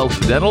Northeast Delta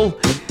Dental.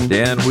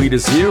 Dan Weed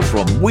is here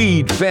from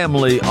Weed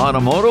Family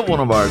Automotive, one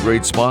of our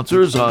great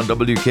sponsors on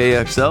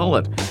WKXL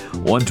at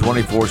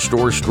 124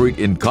 Store Street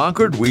in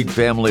Concord,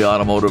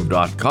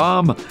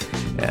 WeedFamilyAutomotive.com.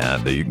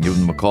 And you can give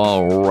them a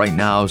call right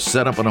now.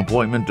 Set up an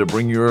appointment to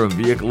bring your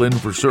vehicle in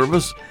for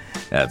service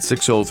at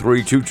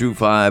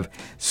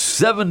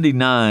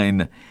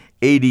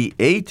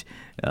 603-225-7988.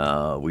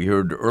 We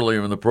heard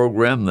earlier in the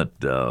program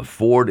that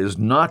Ford is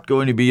not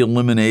going to be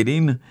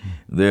eliminating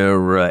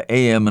their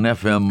AM and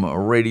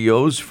FM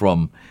radios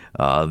from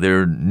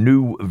their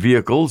new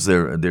vehicles,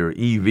 their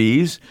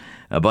EVs,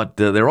 but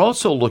they're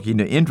also looking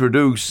to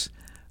introduce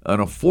an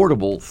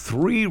affordable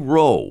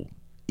 3-row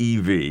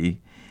EV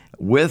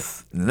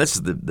with, and this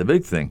is the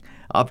big thing,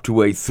 up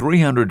to a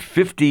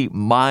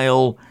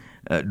 350-mile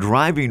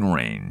driving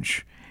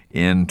range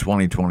in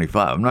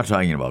 2025. I'm not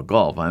talking about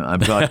golf.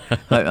 I'm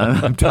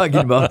talking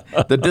about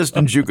the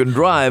distance you can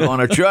drive on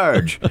a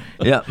charge.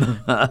 Yeah,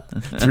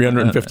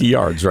 350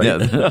 yards, right? Yeah,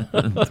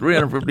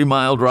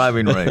 350-mile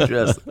driving range.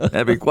 Yes,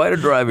 that'd be quite a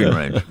driving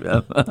range.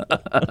 Yeah.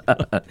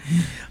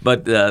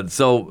 But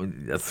so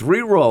a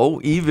 3-row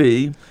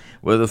EV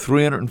with a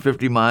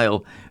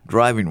 350-mile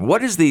driving.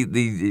 What is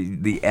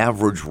the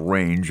average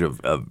range of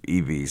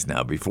EVs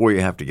now before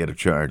you have to get a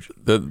charge?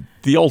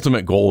 The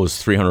ultimate goal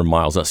is 300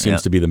 miles. That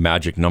seems to be the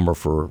magic number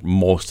for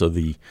most of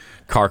the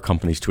car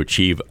companies to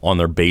achieve on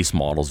their base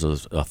models,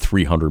 is a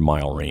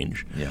 300-mile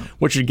range,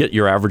 which would get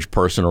your average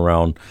person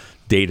around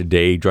day to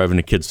day, driving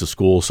the kids to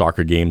school,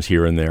 soccer games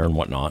here and there and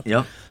whatnot.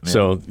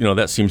 So,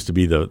 that seems to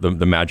be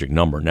the magic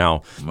number.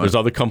 Now, there's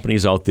other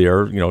companies out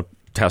there,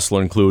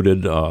 Tesla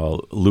included,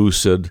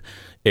 Lucid,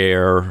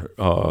 Air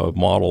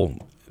model,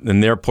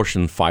 and they're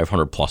pushing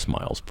 500 plus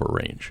miles per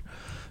range.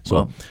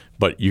 So,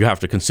 but you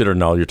have to consider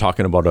now you're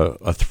talking about a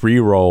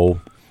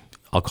 3-row,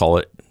 I'll call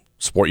it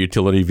sport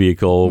utility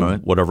vehicle,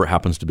 whatever it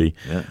happens to be.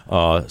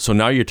 So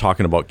now you're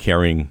talking about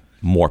carrying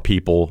more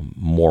people,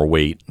 more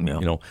weight.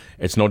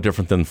 It's no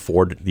different than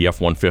Ford, the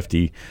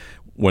F-150,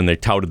 when they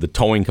touted the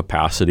towing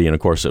capacity, and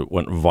of course it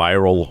went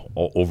viral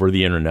over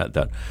the internet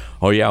that,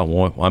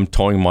 I'm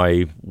towing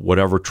my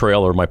whatever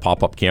trailer, my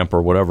pop-up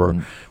camper,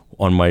 whatever,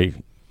 on my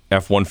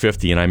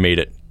F-150, and I made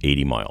it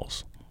 80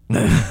 miles.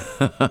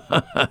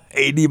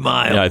 80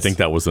 miles. Yeah, I think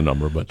that was the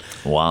number, but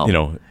wow.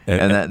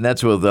 And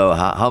that's with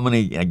how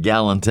many a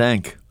gallon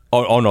tank?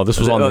 Oh no, this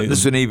was on this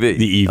is an EV.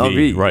 The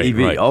EV, right? EV.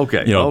 Right.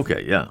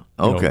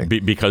 Okay.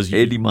 Because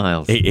 80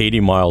 miles. 80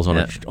 miles on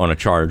a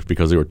charge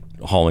because they were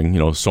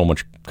hauling, so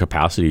much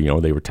capacity.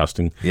 They were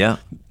testing.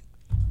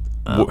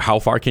 How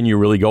far can you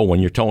really go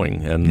when you're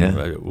towing? And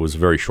it was a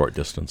very short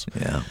distance.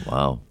 Yeah.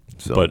 Wow.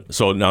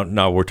 So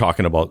now we're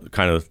talking about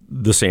kind of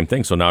the same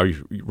thing. So now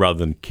rather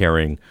than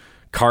carrying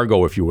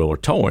cargo, if you will, or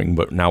towing,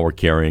 but now we're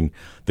carrying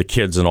the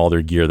kids and all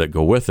their gear that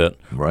go with it,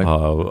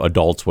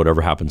 adults,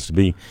 whatever happens to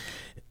be.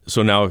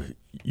 So now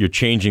you're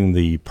changing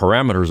the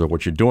parameters of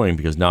what you're doing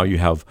because now you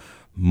have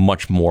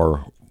much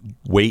more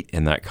weight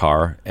in that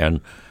car,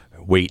 and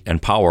weight and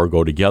power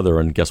go together.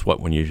 And guess what?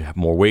 When you have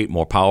more weight,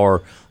 more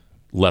power,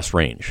 less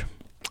range.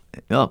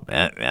 Yeah,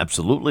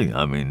 absolutely.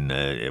 I mean,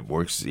 it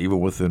works even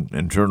with an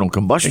internal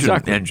combustion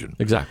engine.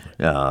 Exactly.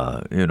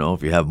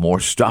 If you have more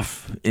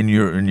stuff in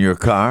your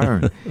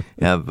car,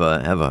 have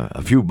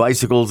a few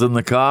bicycles in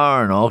the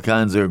car and all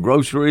kinds of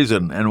groceries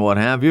and what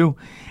have you,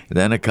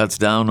 then it cuts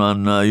down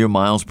on your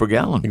miles per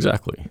gallon.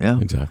 Exactly. Yeah.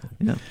 Exactly.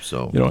 Yeah.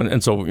 So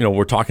so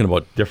we're talking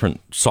about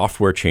different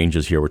software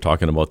changes here. We're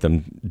talking about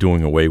them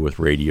doing away with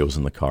radios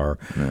in the car.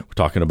 Yeah. We're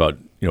talking about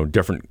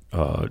different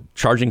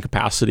charging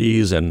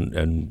capacities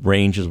and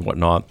ranges and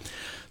whatnot.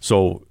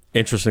 So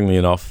interestingly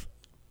enough,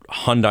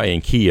 Hyundai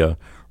and Kia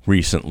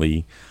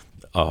recently,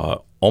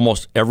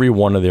 almost every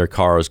one of their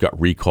cars got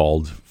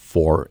recalled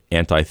for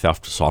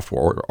anti-theft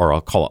software, or I'll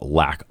call it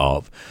lack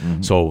of.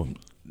 Mm-hmm. So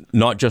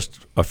not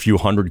just a few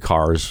hundred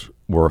cars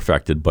were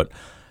affected, but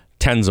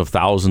tens of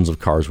thousands of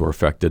cars were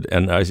affected.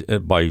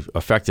 And by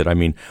affected, I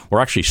mean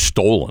were actually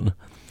stolen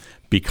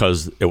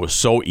because it was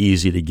so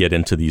easy to get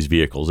into these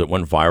vehicles. It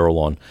went viral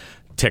on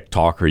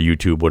TikTok or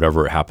YouTube,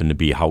 whatever it happened to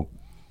be, how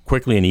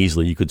quickly and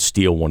easily you could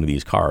steal one of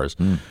these cars.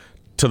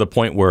 To the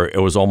point where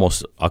it was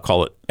almost, I'll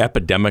call it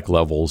epidemic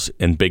levels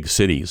in big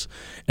cities.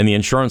 And the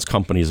insurance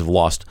companies have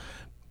lost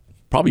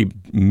probably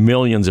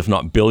millions, if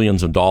not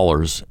billions of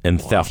dollars in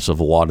thefts of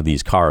a lot of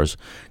these cars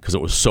because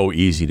it was so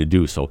easy to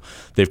do. So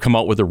they've come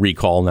out with a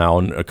recall now,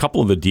 and a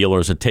couple of the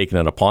dealers had taken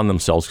it upon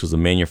themselves because the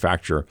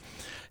manufacturer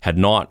had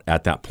not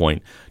at that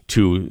point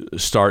to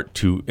start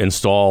to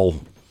install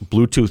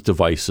Bluetooth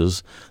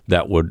devices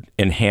that would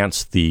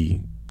enhance the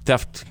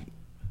theft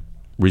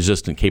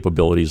resistant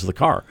capabilities of the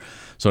car.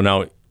 So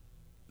now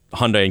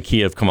Hyundai and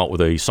Kia have come out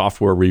with a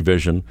software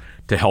revision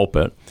to help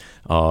it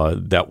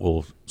that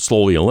will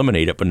slowly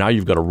eliminate it. But now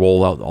you've got to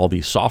roll out all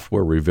these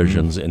software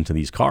revisions into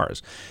these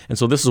cars. And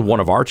so this is one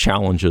of our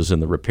challenges in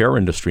the repair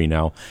industry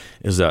now,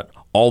 is that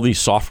all these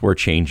software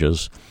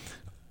changes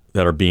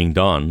that are being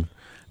done,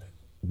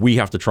 we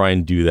have to try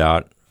and do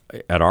that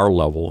at our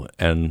level,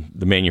 and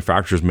the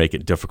manufacturers make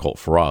it difficult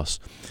for us.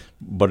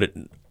 But it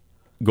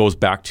goes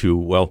back to,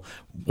 well,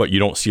 what you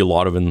don't see a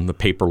lot of in the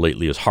paper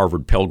lately is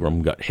Harvard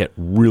Pilgrim got hit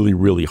really,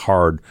 really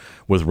hard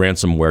with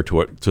ransomware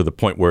to the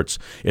point where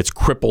it's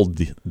crippled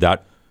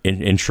that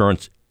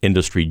insurance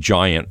industry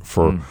giant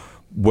for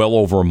well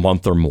over a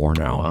month or more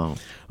now.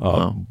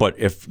 Wow. But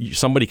if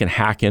somebody can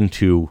hack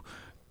into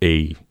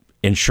a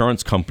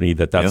insurance company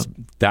that's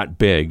that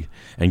big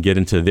and get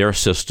into their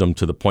system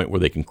to the point where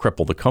they can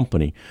cripple the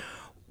company,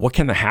 what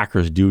can the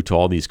hackers do to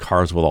all these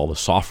cars with all the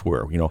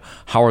software?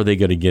 How are they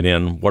going to get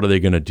in? What are they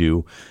going to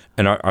do?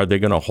 And are they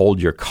going to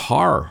hold your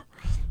car,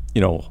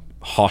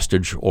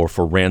 hostage or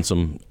for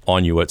ransom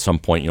on you at some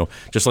point?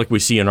 Just like we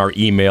see in our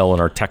email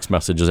and our text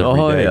messages every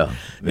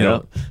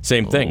day.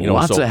 Same thing.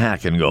 Lots of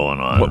hacking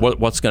going on.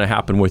 What's going to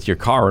happen with your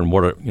car, and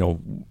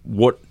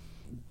what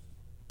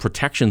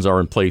protections are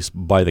in place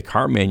by the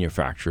car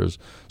manufacturers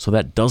so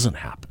that doesn't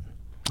happen?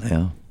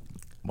 Yeah.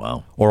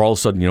 Wow. Or all of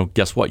a sudden,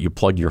 guess what? You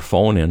plug your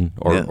phone in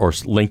or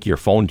link your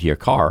phone to your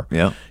car.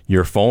 Yeah.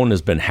 Your phone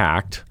has been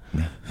hacked.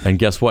 And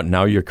guess what?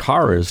 Now your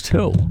car is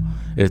too.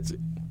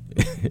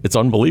 It's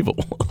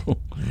unbelievable.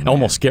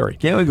 Almost scary.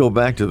 Can't we go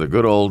back to the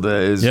good old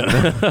days?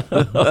 Yeah.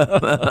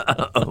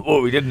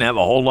 Well, we didn't have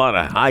a whole lot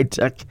of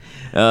high-tech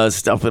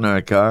stuff in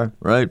our car,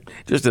 right?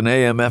 Just an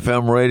AM,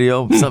 FM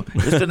radio,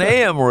 just an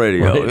AM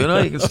radio. Right. You know,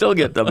 you can still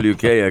get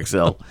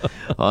WKXL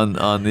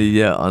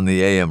on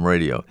the AM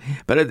radio.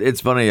 But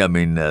it's funny. I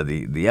mean,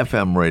 the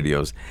FM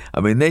radios.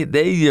 I mean,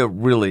 they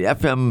really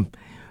FM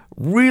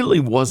really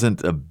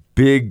wasn't a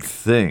big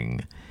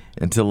thing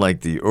until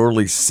like the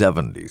early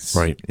 70s.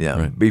 Right. Yeah.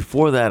 Right.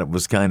 Before that, it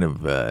was kind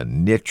of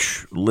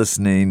niche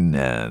listening,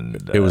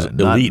 and It was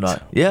elite.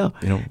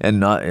 and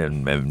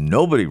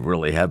nobody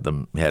really had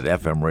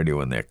FM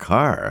radio in their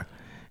car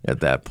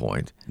at that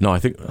point. No,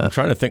 I'm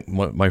trying to think.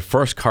 My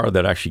first car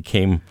that actually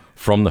came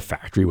from the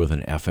factory with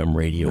an FM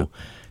radio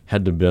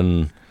had to have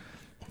been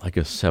like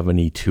a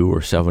 72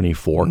 or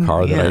 74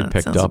 car that I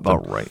picked up.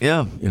 About right.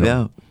 Yeah.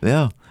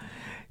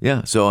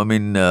 Yeah. So, I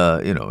mean,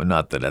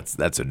 not that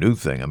that's a new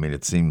thing. I mean,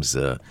 it seems,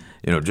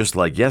 just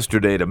like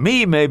yesterday to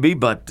me, maybe,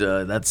 but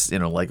that's,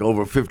 like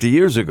over 50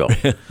 years ago.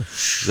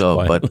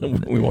 So, but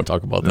we won't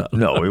talk about that.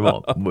 No, we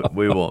won't.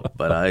 We won't.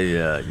 But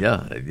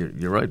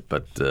you're right.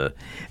 But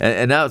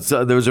and now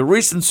there was a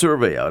recent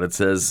survey out. It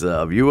says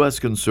of U.S.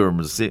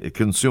 consumers,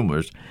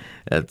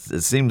 it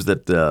seems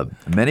that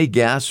many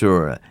gas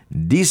or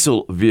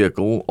diesel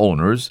vehicle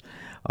owners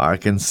are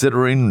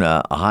considering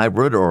a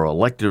hybrid or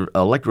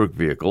electric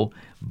vehicle,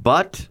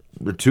 but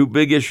the two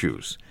big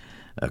issues,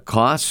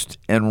 cost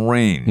and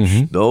range.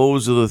 Mm-hmm.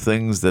 Those are the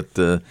things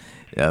that,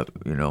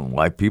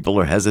 why people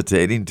are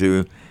hesitating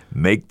to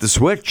make the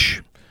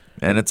switch,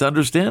 and it's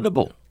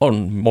understandable. Oh,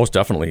 most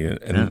definitely.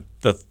 And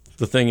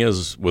the thing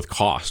is with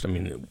cost, I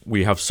mean,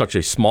 we have such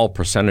a small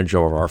percentage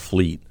of our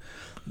fleet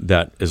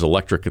that is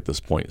electric at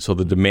this point. So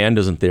the demand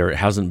isn't there. It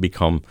hasn't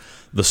become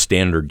the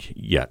standard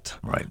yet.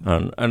 Right.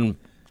 And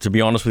to be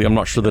honest with you, I'm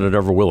not sure that it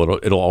ever will.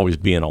 It'll always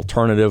be an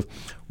alternative.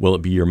 Will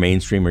it be your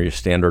mainstream or your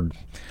standard?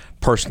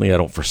 Personally, I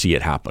don't foresee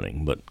it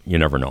happening, but you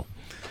never know.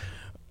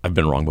 I've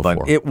been wrong before.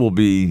 But it will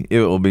be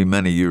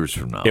many years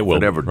from now. It will,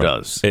 if it ever right.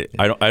 does.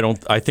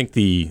 I think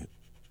the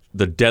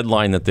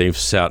deadline that they've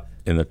set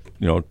in the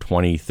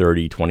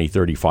 2030,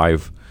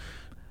 2035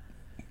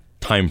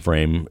 time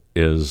frame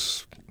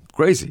is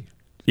crazy.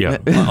 Yeah,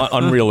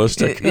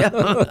 unrealistic.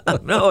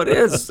 No, it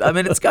is. I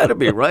mean, it's got to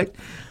be, right?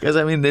 Because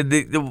I mean,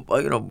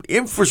 the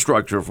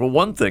infrastructure for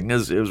one thing,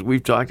 as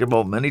we've talked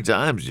about many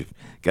times, you've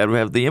got to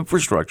have the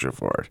infrastructure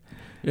for it.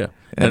 Yeah,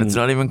 and it's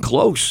not even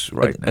close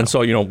right now. And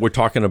so we were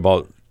talking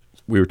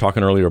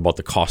earlier about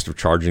the cost of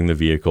charging the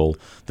vehicle,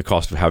 the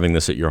cost of having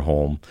this at your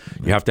home.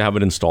 You have to have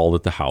it installed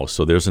at the house,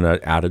 so there's an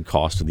added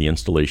cost of the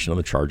installation of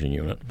the charging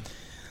unit.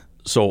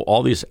 So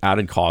all these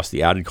added costs,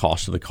 the added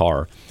cost of the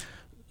car.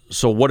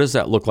 So what does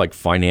that look like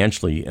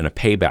financially in a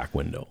payback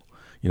window?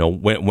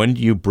 When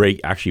do you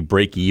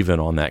break even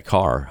on that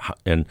car?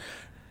 And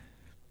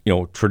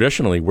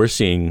traditionally we're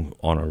seeing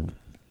on an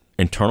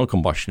internal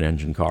combustion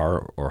engine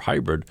car or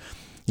hybrid,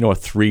 a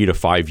 3 to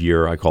 5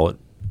 year, I call it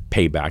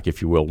payback,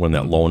 if you will, when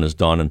that loan is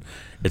done, and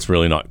it's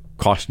really not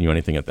costing you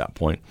anything at that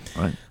point.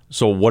 Right.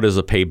 So what is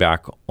a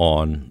payback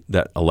on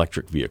that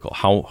electric vehicle?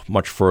 How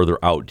much further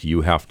out do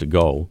you have to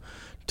go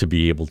to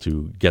be able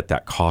to get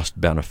that cost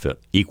benefit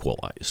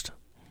equalized?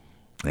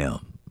 Yeah,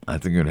 I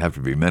think it would have to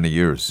be many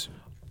years.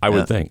 I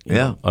would think.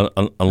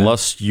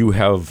 Unless you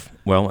have,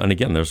 and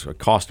again, there's a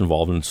cost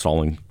involved in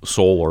installing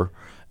solar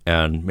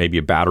and maybe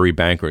a battery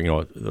bank or,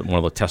 one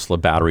of the Tesla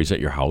batteries at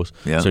your house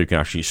so you can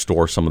actually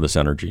store some of this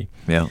energy.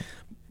 Yeah.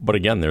 But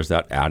again, there's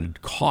that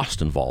added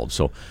cost involved.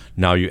 So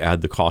now you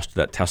add the cost of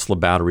that Tesla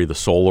battery, the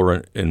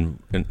solar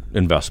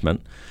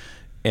investment,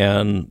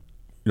 and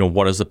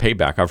what is the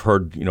payback? I've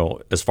heard,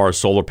 as far as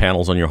solar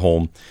panels on your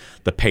home,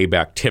 the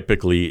payback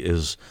typically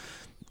is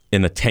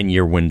in the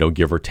 10-year window,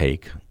 give or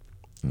take,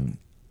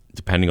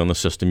 depending on the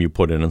system you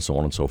put in and so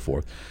on and so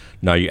forth.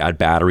 Now you add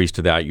batteries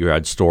to that, you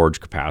add storage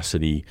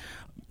capacity,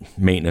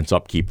 maintenance,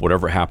 upkeep,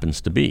 whatever it happens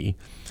to be.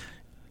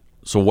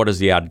 So what is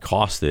the added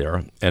cost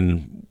there?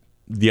 And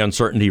the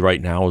uncertainty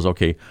right now is,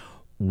 okay,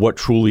 what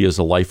truly is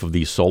the life of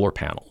these solar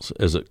panels?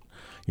 Is it,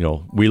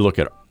 we look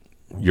at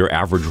your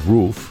average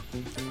roof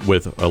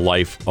with a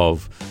life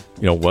of,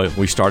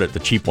 we start at the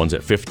cheap ones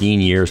at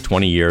 15 years,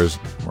 20 years.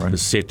 Right. The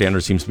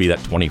standard seems to be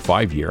that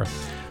 25 year.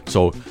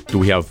 So do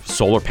we have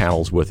solar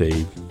panels with a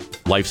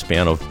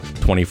lifespan of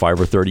 25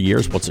 or 30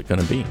 years? What's it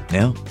going to be?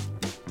 Yeah.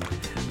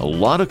 A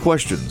lot of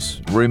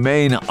questions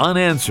remain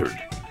unanswered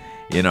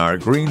in our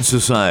green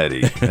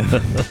society.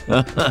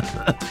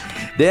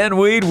 Dan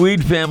Weed,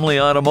 Weed Family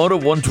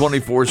Automotive,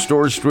 124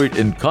 Store Street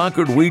in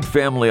Concord,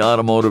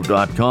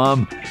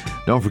 weedfamilyautomotive.com.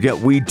 Don't forget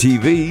Weed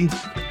TV,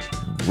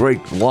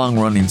 great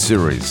long-running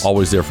series.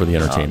 Always there for the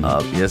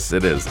entertainment. Yes,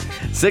 it is.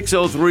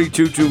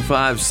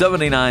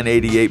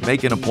 603-225-7988.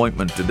 Make an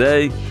appointment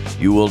today.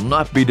 You will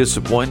not be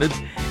disappointed.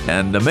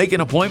 And make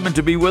an appointment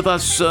to be with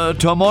us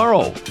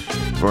tomorrow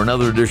for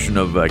another edition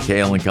of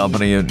Cail and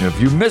Company. And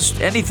if you missed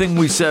anything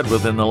we said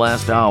within the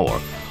last hour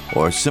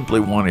or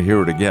simply want to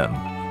hear it again,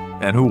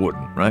 and who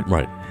wouldn't, right?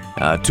 Right.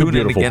 Tune in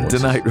beautiful again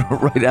voices. tonight,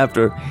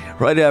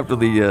 right after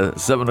the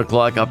 7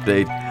 o'clock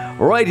update,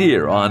 right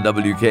here on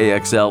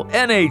WKXL,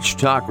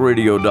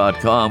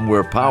 NHTalkRadio.com.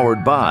 We're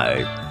powered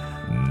by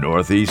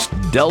Northeast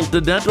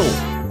Delta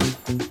Dental.